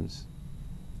 times.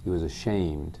 He was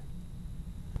ashamed.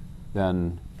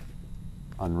 Then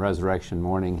on resurrection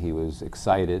morning he was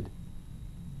excited.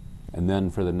 And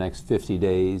then for the next 50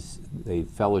 days they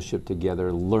fellowshiped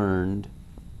together, learned,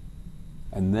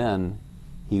 and then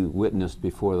he witnessed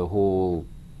before the whole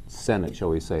Senate, shall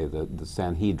we say, the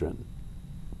Sanhedrin.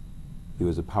 He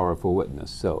was a powerful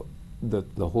witness. So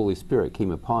the Holy Spirit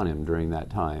came upon him during that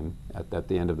time, at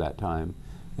the end of that time,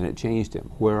 and it changed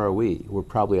him. Where are we? We're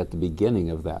probably at the beginning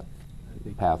of that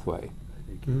pathway.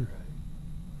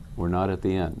 We're not at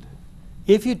the end.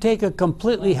 If you take a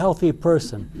completely healthy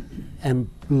person and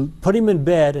put him in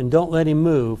bed and don't let him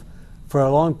move for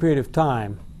a long period of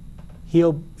time,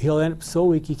 he'll end up so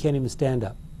weak he can't even stand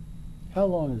up. How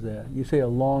long is that? You say a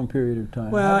long period of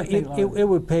time. Well, How do you think long?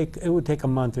 it would take a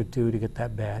month or 2 to get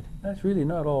that bad. That's really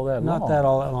not all that long. Not that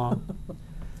all that long.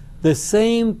 The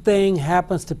same thing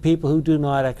happens to people who do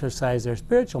not exercise their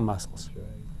spiritual muscles. That's right.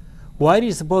 Why do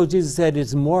you suppose Jesus said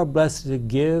it's more blessed to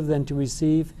give than to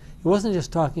receive? He wasn't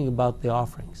just talking about the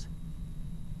offerings.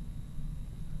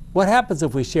 What happens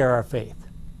if we share our faith?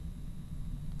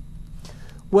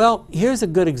 Well, here's a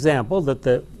good example that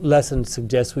the lesson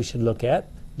suggests we should look at.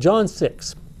 John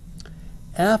 6.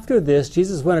 After this,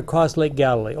 Jesus went across Lake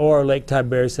Galilee, or Lake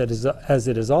Tiberias as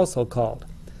it is also called.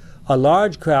 A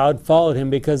large crowd followed him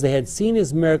because they had seen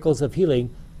his miracles of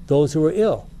healing those who were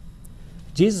ill.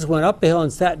 Jesus went up a hill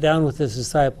and sat down with his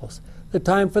disciples. The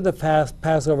time for the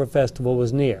Passover festival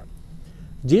was near.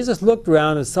 Jesus looked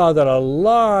around and saw that a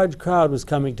large crowd was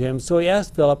coming to him, so he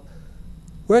asked Philip,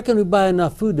 where can we buy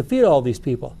enough food to feed all these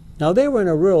people? Now, they were in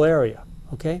a rural area,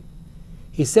 okay?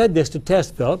 He said this to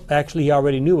test Philip. Actually, he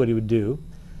already knew what he would do.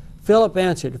 Philip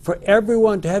answered, for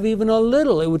everyone to have even a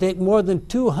little, it would take more than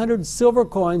 200 silver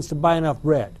coins to buy enough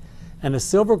bread. And a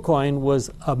silver coin was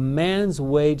a man's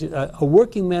wage, a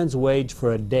working man's wage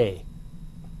for a day.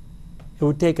 It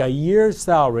would take a year's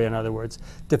salary, in other words,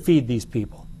 to feed these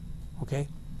people. Okay?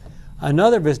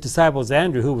 Another of his disciples,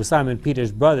 Andrew, who was Simon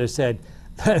Peter's brother, said,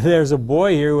 there's a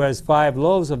boy here who has 5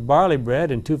 loaves of barley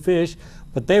bread and 2 fish,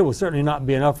 but they will certainly not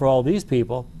be enough for all these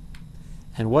people.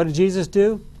 And what did Jesus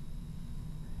do?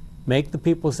 Make the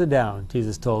people sit down,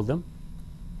 Jesus told them.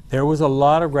 There was a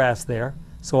lot of grass there,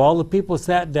 so all the people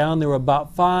sat down. There were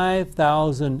about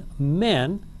 5,000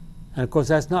 men And of course,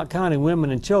 that's not counting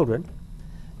women and children.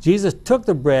 Jesus took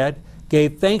the bread,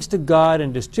 gave thanks to God,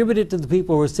 and distributed it to the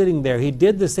people who were sitting there. He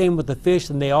did the same with the fish,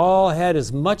 and they all had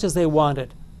as much as they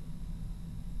wanted.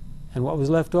 And what was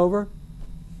left over?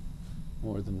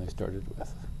 More than they started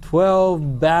with.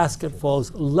 12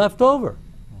 basketfuls left over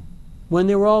when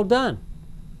they were all done.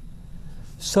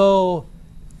 So,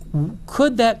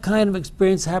 could that kind of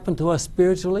experience happen to us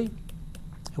spiritually?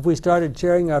 If we started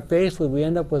sharing our faith, would we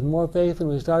end up with more faith than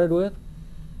we started with?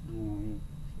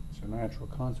 It's a natural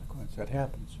consequence. That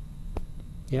happens.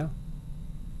 Yeah.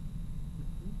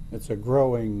 It's a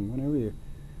growing.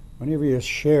 Whenever you're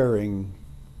sharing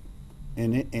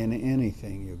in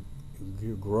anything,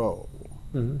 you grow.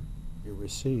 Mm-hmm. You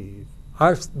receive.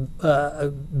 Our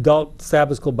adult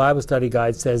Sabbath School Bible Study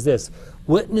Guide says this: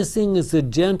 witnessing is the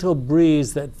gentle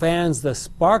breeze that fans the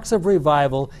sparks of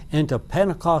revival into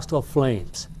Pentecostal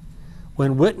flames.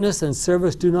 When witness and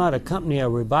service do not accompany a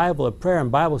revival of prayer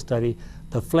and Bible study,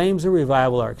 the flames of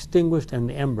revival are extinguished and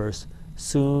the embers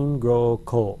soon grow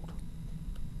cold.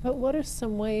 But what are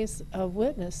some ways of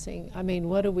witnessing? I mean,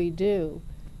 what do we do?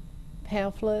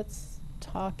 Pamphlets,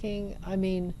 talking? I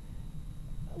mean,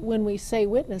 when we say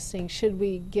witnessing, should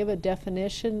we give a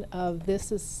definition of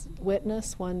this is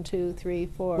witness, 1, 2, 3,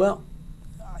 4? Well,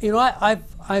 you know,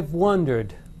 I've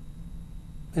wondered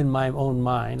in my own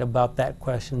mind about that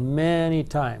question many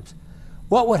times.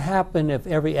 What would happen if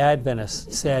every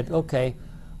Adventist said, okay,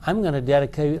 I'm going to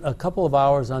dedicate a couple of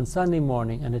hours on Sunday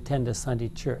morning and attend a Sunday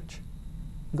church.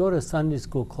 Go to a Sunday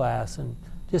school class and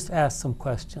just ask some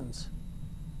questions.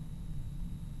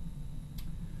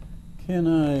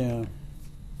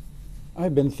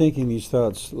 I've been thinking these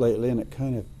thoughts lately, and it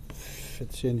kind of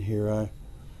fits in here.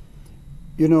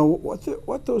 You know,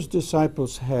 what those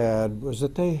disciples had was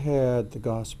that they had the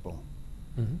gospel.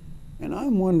 Mm-hmm. And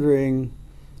I'm wondering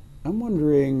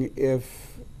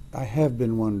if, I have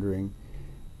been wondering,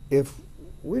 if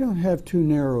we don't have too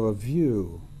narrow a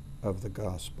view of the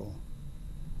gospel.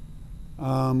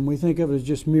 We think of it as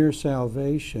just mere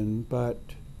salvation, but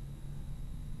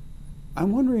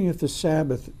I'm wondering if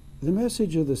the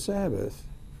message of the Sabbath,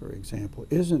 for example,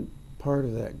 isn't part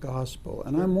of that gospel.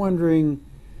 And I'm wondering,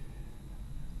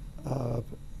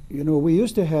 you know, we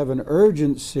used to have an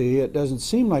urgency. It doesn't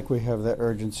seem like we have that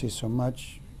urgency so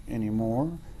much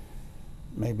anymore.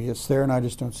 Maybe it's there and I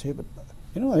just don't see it. But,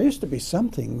 you know, there used to be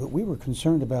something that we were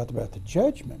concerned about the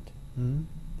judgment. Mm-hmm.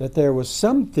 That there was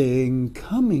something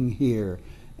coming here,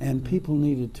 and people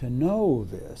needed to know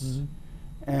this. Mm-hmm.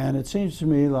 And it seems to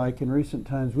me like in recent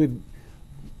times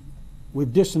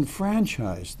we've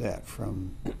disenfranchised that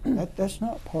from that's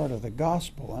not part of the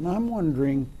gospel. And I'm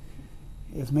wondering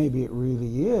if maybe it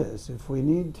really is. If we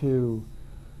need to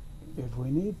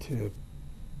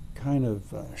kind of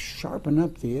sharpen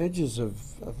up the edges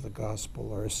of the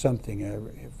gospel or something.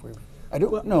 I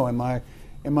don't know. Am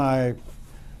I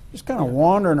just kind of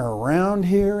wandering around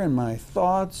here in my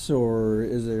thoughts, or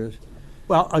is there?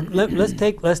 Well, let's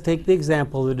take the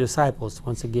example of the disciples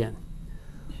once again.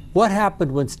 What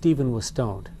happened when Stephen was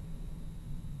stoned?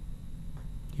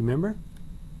 Do you remember?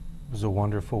 It was a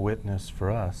wonderful witness for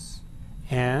us.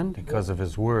 And? Because of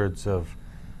his words of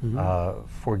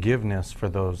forgiveness for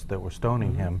those that were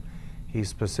stoning him, he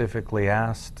specifically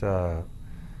asked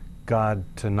God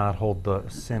to not hold the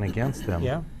sin against them.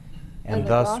 Yeah. And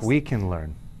thus we can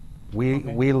learn.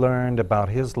 We learned about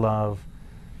his love,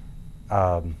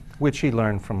 which he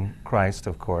learned from Christ,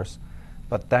 of course,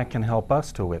 but that can help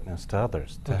us to witness to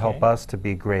others, to help us to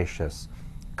be gracious,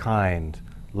 kind,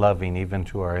 loving, even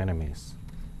to our enemies.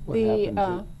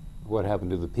 What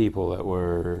happened to the people that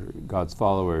were God's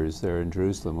followers there in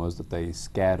Jerusalem was that they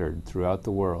scattered throughout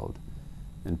the world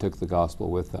and took the gospel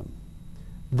with them.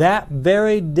 That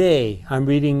very day, I'm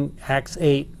reading Acts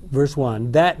 8, verse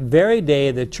 1, that very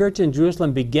day the church in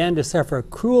Jerusalem began to suffer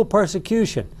cruel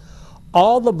persecution.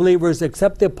 All the believers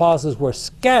except the apostles were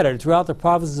scattered throughout the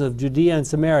provinces of Judea and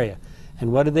Samaria.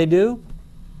 And what did they do?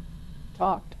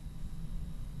 Talked.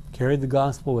 Carried the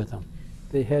gospel with them.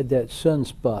 They had that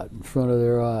sunspot in front of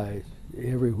their eyes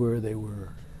everywhere they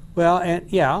were. Well, and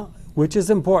yeah, which is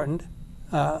important,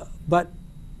 but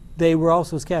they were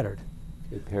also scattered.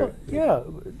 Yeah,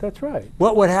 that's right.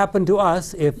 What would happen to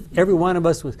us if every one of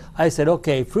us was, I said,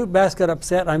 okay, Fruit Basket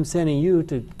upset, I'm sending you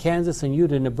to Kansas and you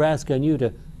to Nebraska and you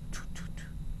to...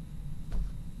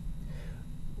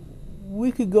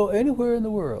 We could go anywhere in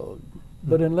the world,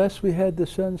 but unless we had the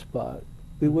sunspot,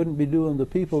 we wouldn't be doing the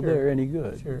people there any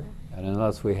good. Sure. And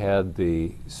unless we had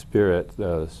the Spirit,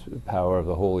 the power of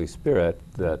the Holy Spirit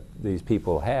that these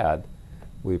people had,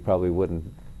 we probably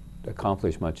wouldn't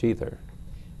accomplish much either.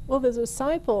 Well, the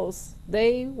disciples,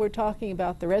 they were talking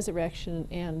about the resurrection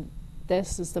and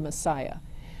this is the Messiah.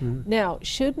 Now,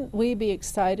 shouldn't we be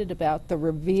excited about the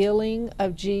revealing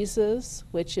of Jesus,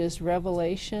 which is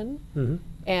Revelation,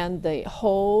 and the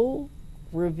whole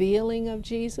revealing of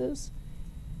Jesus?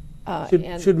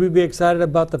 Should we be excited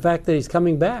about the fact that he's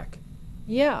coming back?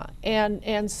 Yeah,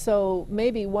 and so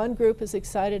maybe one group is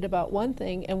excited about one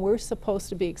thing, and we're supposed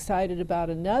to be excited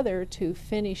about another to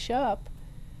finish up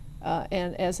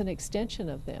and as an extension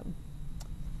of them.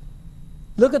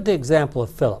 Look at the example of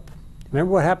Philip.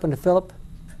 Remember what happened to Philip?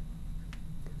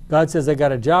 God says, I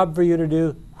got a job for you to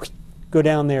do. Go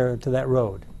down there to that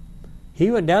road. He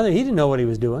went down there. He didn't know what he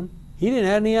was doing. He didn't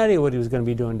have any idea what he was going to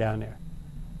be doing down there.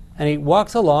 And he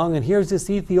walks along, and here's this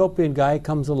Ethiopian guy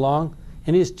comes along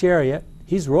in his chariot.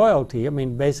 He's royalty. I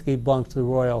mean, basically he belongs to the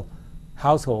royal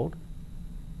household.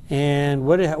 And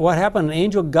what happened? An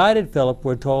angel guided Philip,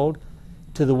 we're told,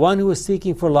 to the one who was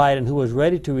seeking for light and who was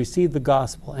ready to receive the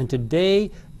gospel. And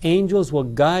today, angels will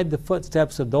guide the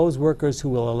footsteps of those workers who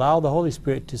will allow the Holy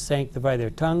Spirit to sanctify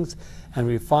their tongues and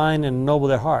refine and ennoble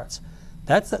their hearts.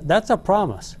 That's a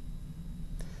promise.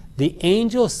 The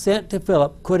angel sent to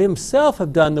Philip could himself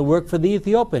have done the work for the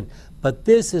Ethiopian, but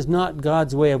this is not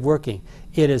God's way of working.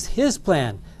 It is his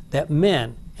plan that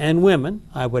men and women,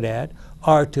 I would add,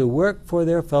 are to work for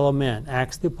their fellow men.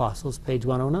 Acts of the Apostles, page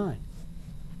 109.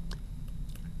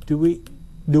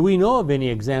 Do we know of any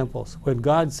examples when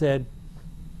God said,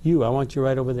 you, I want you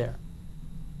right over there.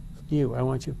 You, I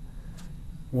want you.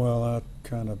 Well,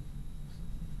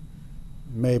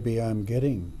 maybe I'm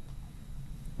getting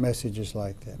messages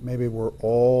like that. Maybe we're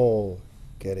all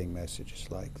getting messages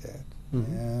like that.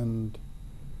 And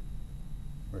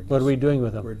what are we doing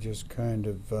with them? We're just kind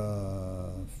of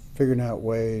figuring out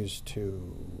ways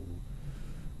to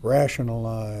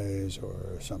rationalize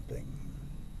or something.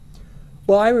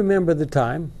 Well, I remember the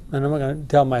time, and I'm not going to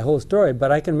tell my whole story,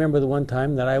 but I can remember the one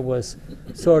time that I was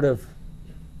sort of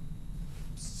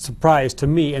surprised, to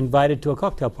me, invited to a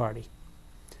cocktail party.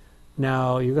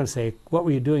 Now, you're going to say, what were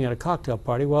you doing at a cocktail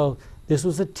party? Well, this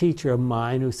was a teacher of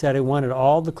mine who said he wanted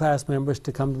all the class members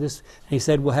to come to this. And he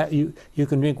said, well, you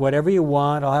can drink whatever you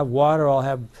want. I'll have water, I'll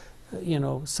have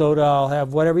soda, I'll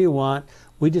have whatever you want.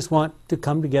 We just want to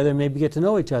come together and maybe get to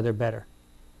know each other better.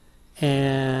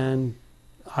 And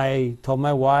I told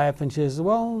my wife, and she says,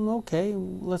 well, okay,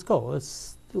 let's go.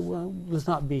 Let's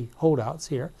not be holdouts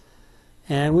here.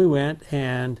 And we went,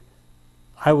 and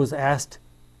I was asked,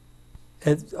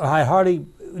 I hardly,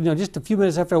 just a few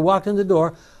minutes after I walked in the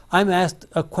door, I'm asked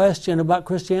a question about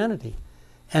Christianity.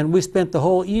 And we spent the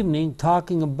whole evening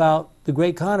talking about the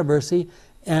great controversy,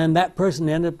 and that person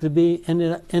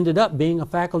ended up being a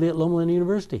faculty at Loma Linda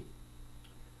University.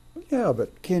 Yeah,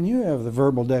 but Ken, you have the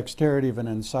verbal dexterity of an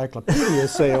encyclopedia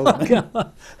salesman.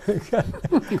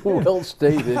 Well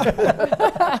stated.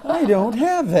 I don't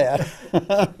have that.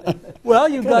 Well,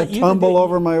 you tumble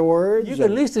over my words. You could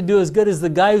at least do as good as the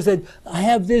guy who said, "I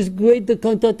have this great the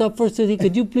contact first city.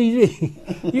 Could you please?"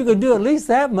 You could do at least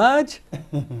that much.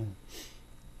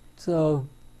 So,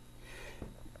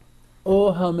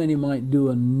 oh, how many might do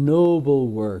a noble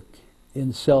work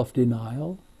in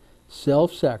self-denial,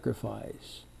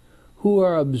 self-sacrifice, who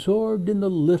are absorbed in the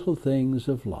little things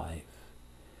of life.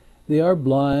 They are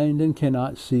blind and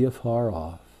cannot see afar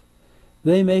off.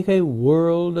 They make a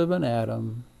world of an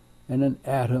atom and an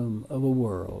atom of a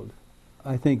world.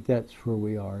 I think that's where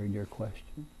we are in your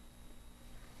question.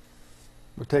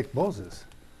 We'll take Moses.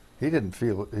 He didn't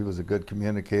feel he was a good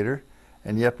communicator,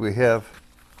 and yet we have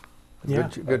a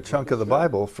good chunk of the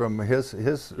Bible from his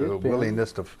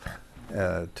willingness to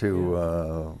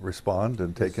respond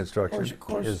and take instruction. Of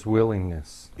course. His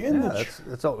willingness.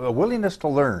 It's a willingness to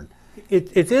learn.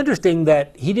 It's interesting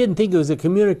that he didn't think he was a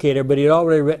communicator, but he had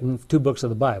already written 2 books of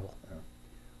the Bible.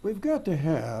 We've got to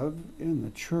have in the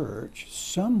church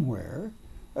somewhere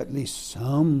at least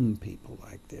some people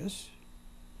like this.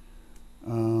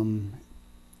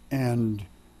 And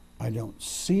I don't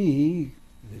see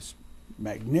this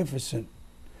magnificent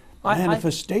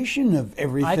manifestation of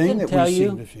everything that we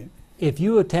seem to see. If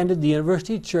you attended the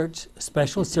University Church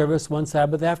special service one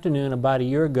Sabbath afternoon about a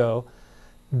year ago,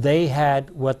 they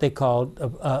had what they called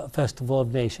a Festival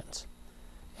of Nations,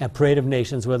 a Parade of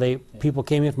Nations, where people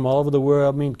came in from all over the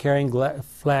world, carrying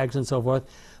flags and so forth.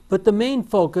 But the main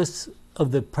focus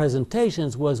of the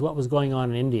presentations was what was going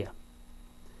on in India.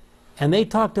 And they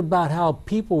talked about how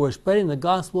people were spreading the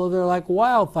gospel there like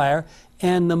wildfire,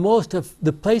 and most of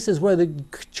the places where the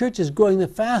church is growing the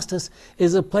fastest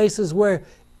is the places where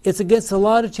it's against the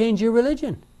law to change your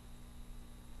religion.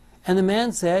 And the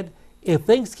man said, if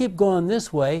things keep going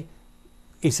this way,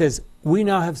 he says, we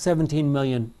now have 17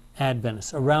 million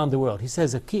Adventists around the world. He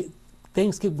says, if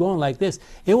things keep going like this,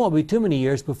 it won't be too many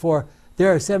years before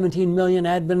There are 17 million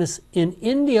Adventists in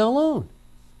India alone.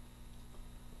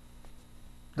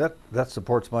 That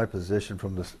supports my position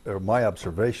from this, or my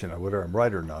observation, whether I'm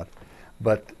right or not.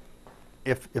 But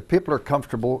if people are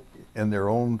comfortable in their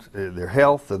own, their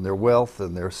health and their wealth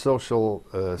and their social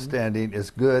standing is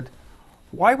good,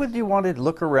 why would you want to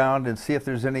look around and see if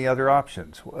there's any other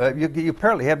options? You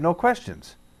apparently have no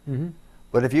questions.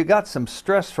 But if you got some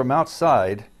stress from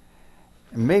outside,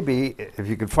 maybe if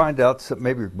you could find out,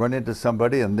 maybe run into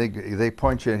somebody and they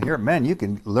point you in here, man, you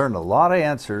can learn a lot of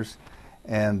answers,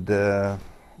 and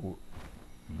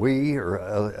we or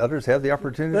others have the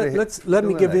opportunity. Let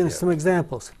me give you some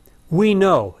examples. We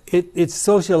know, it's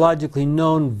sociologically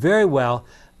known very well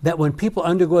that when people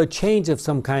undergo a change of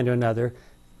some kind or another,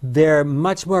 they're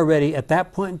much more ready at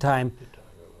that point in time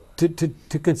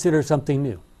to consider something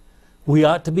new. We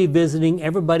ought to be visiting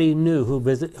everybody new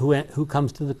who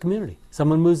comes to the community.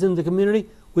 Someone moves into the community,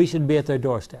 we should be at their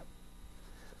doorstep.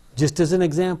 Just as an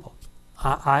example.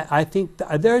 I think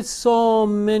there's so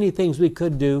many things we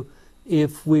could do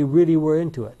if we really were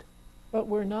into it. But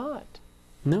we're not.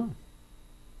 No.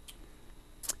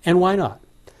 And why not?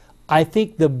 I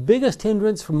think the biggest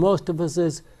hindrance for most of us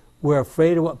is we're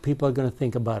afraid of what people are going to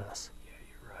think about us. Yeah,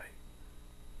 you're right.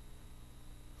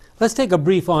 Let's take a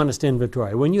brief, honest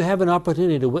inventory. When you have an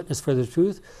opportunity to witness for the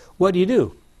truth, what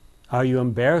do? Are you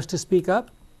embarrassed to speak up?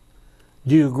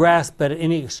 Do you grasp at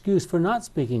any excuse for not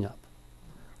speaking up?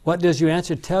 What does your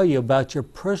answer tell you about your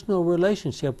personal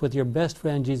relationship with your best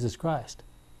friend, Jesus Christ?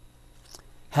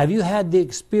 Have you had the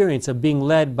experience of being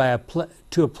led by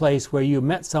to a place where you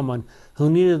met someone who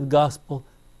needed the gospel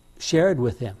shared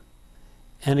with him?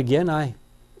 And again, I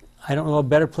don't know a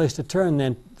better place to turn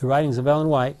than the writings of Ellen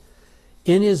White.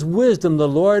 In his wisdom, the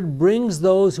Lord brings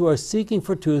those who are seeking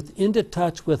for truth into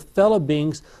touch with fellow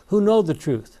beings who know the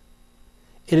truth.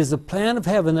 It is the plan of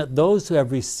heaven that those who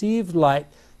have received light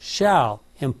shall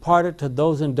impart it to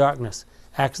those in darkness.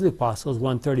 Acts of the Apostles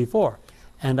 1:34.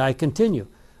 And I continue.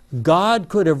 God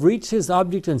could have reached his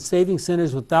object in saving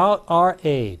sinners without our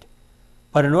aid.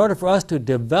 But in order for us to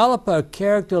develop a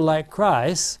character like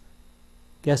Christ,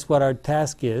 guess what our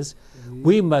task is?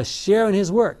 We must share in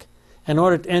his work. In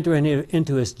order to enter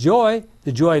into his joy,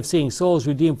 the joy of seeing souls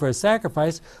redeemed for his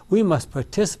sacrifice, we must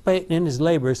participate in his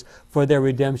labors for their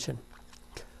redemption.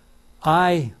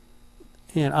 I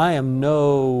am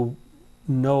no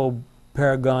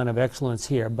paragon of excellence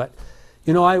here, but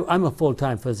you know, I'm a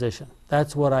full-time physician.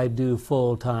 That's what I do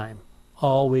full-time,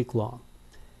 all week long.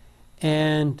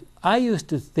 And I used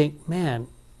to think, man,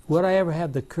 would I ever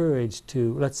have the courage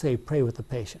to, let's say, pray with a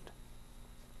patient?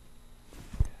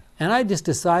 And I just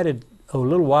decided a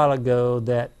little while ago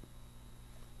that,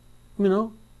 you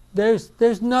know,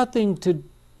 there's nothing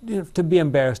to be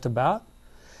embarrassed about.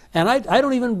 And I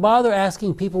don't even bother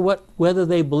asking people whether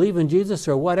they believe in Jesus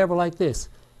or whatever like this.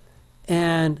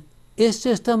 And it's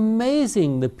just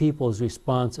amazing, the people's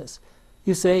responses.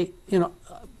 You say, you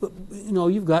know,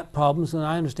 you've got problems, and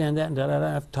I understand that, and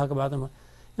I have to talk about them. You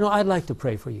know, I'd like to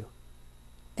pray for you.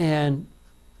 And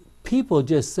people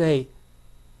just say,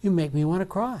 you make me want to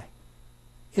cry.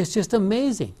 It's just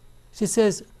amazing. She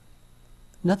says,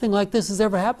 nothing like this has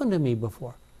ever happened to me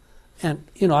before. And,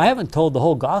 you know, I haven't told the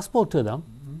whole gospel to them,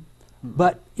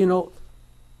 but, you know,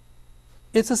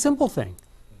 it's a simple thing.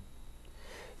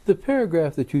 The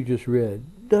paragraph that you just read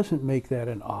doesn't make that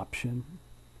an option.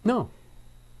 No.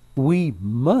 We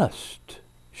must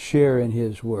share in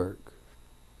his work.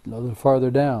 A little farther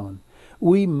down.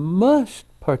 We must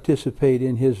participate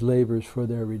in his labors for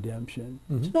their redemption.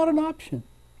 It's not an option.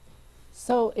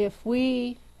 So if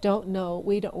we don't know,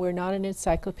 we're not an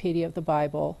encyclopedia of the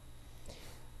Bible,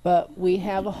 but we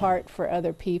have a heart for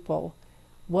other people.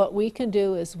 What we can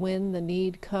do is, when the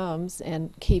need comes,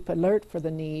 and keep alert for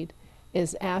the need,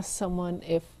 is ask someone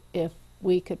if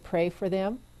we could pray for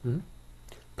them.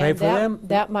 Pray for them.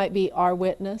 That might be our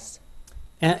witness.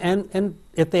 And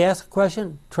if they ask a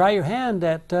question, try your hand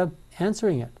at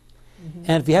answering it.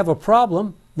 And if you have a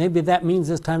problem, maybe that means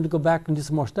it's time to go back and do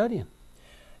some more studying.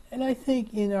 And I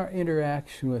think in our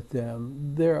interaction with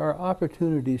them, there are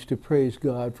opportunities to praise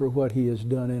God for what he has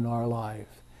done in our life.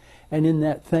 And in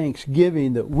that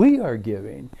thanksgiving that we are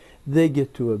giving, they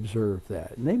get to observe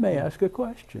that. And they may ask a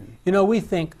question. You know, we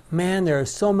think, man, there are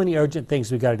so many urgent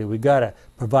things we got to do. We got to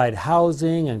provide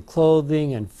housing and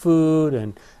clothing and food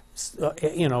and,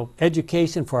 you know,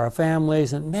 education for our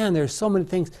families. And man, there's so many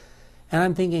things. And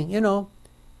I'm thinking, you know,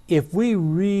 if we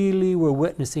really were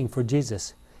witnessing for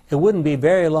Jesus, it wouldn't be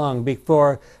very long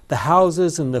before the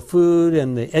houses and the food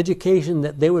and the education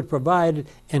that they would provide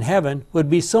in heaven would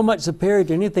be so much superior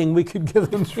to anything we could give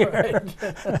them here.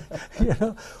 You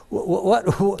know,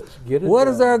 what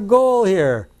is our goal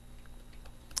here?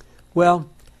 Well,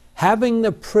 having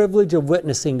the privilege of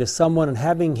witnessing to someone and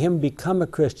having him become a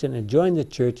Christian and join the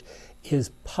church is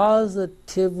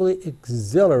positively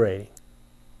exhilarating.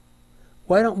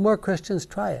 Why don't more Christians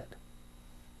try it?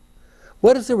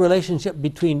 What is the relationship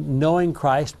between knowing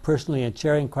Christ personally and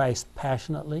sharing Christ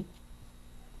passionately?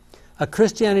 A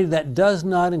Christianity that does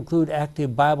not include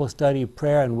active Bible study,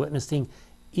 prayer, and witnessing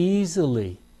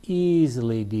easily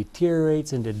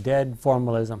deteriorates into dead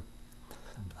formalism.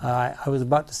 I was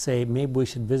about to say maybe we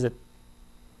should visit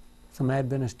some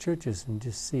Adventist churches and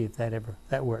just see if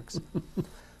that works.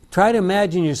 Try to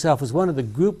imagine yourself as one of the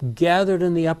group gathered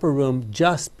in the upper room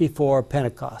just before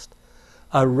Pentecost.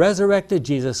 A resurrected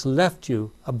Jesus left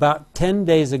you about 10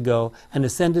 days ago and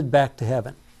ascended back to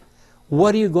heaven.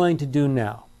 What are you going to do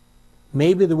now?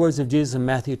 Maybe the words of Jesus in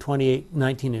Matthew 28,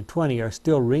 19 and 20 are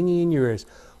still ringing in your ears.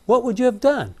 What would you have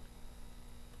done?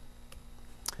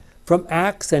 From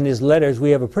Acts and his letters,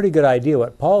 we have a pretty good idea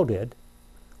what Paul did.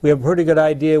 We have a pretty good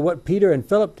idea what Peter and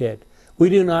Philip did. We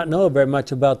do not know very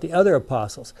much about the other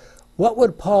apostles. What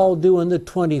would Paul do in the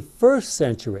 21st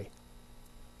century?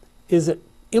 Is it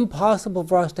impossible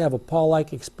for us to have a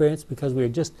Paul-like experience because we are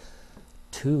just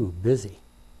too busy?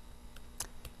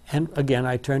 And again,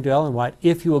 I turn to Ellen White.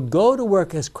 If you will go to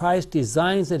work as Christ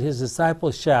designs that his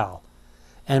disciples shall,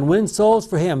 and win souls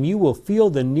for him, you will feel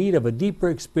the need of a deeper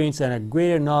experience and a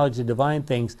greater knowledge of divine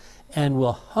things, and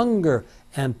will hunger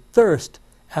and thirst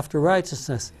after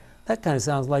righteousness. That kind of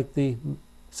sounds like the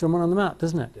Sermon on the Mount,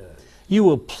 doesn't it? You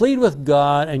will plead with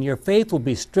God, and your faith will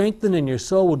be strengthened, and your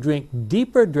soul will drink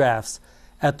deeper draughts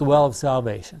at the well of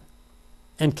salvation.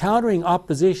 Encountering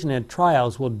opposition and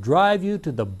trials will drive you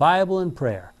to the Bible and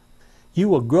prayer. You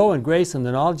will grow in grace and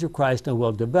the knowledge of Christ and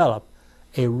will develop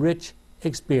a rich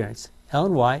experience.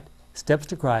 Ellen White, Steps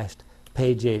to Christ,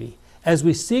 page 80. As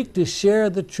we seek to share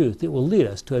the truth, it will lead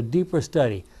us to a deeper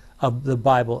study of the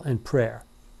Bible and prayer.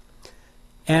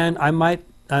 And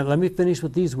let me finish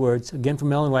with these words, again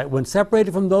from Ellen White. When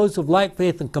separated from those of like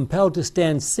faith and compelled to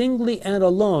stand singly and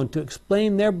alone to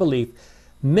explain their belief,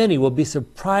 many will be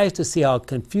surprised to see how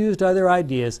confused are their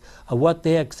ideas of what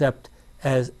they accepted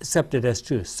as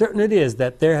truth. Certain it is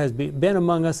that there has been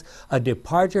among us a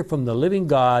departure from the living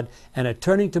God and a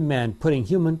turning to men, putting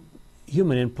human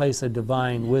in place of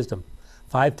divine wisdom.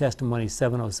 5 Testimonies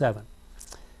 7:07.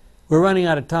 We're running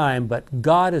out of time, but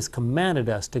God has commanded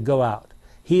us to go out.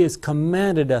 He has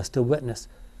commanded us to witness.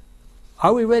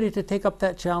 Are we ready to take up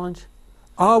that challenge?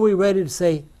 Are we ready to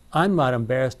say, I'm not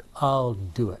embarrassed, I'll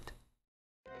do it?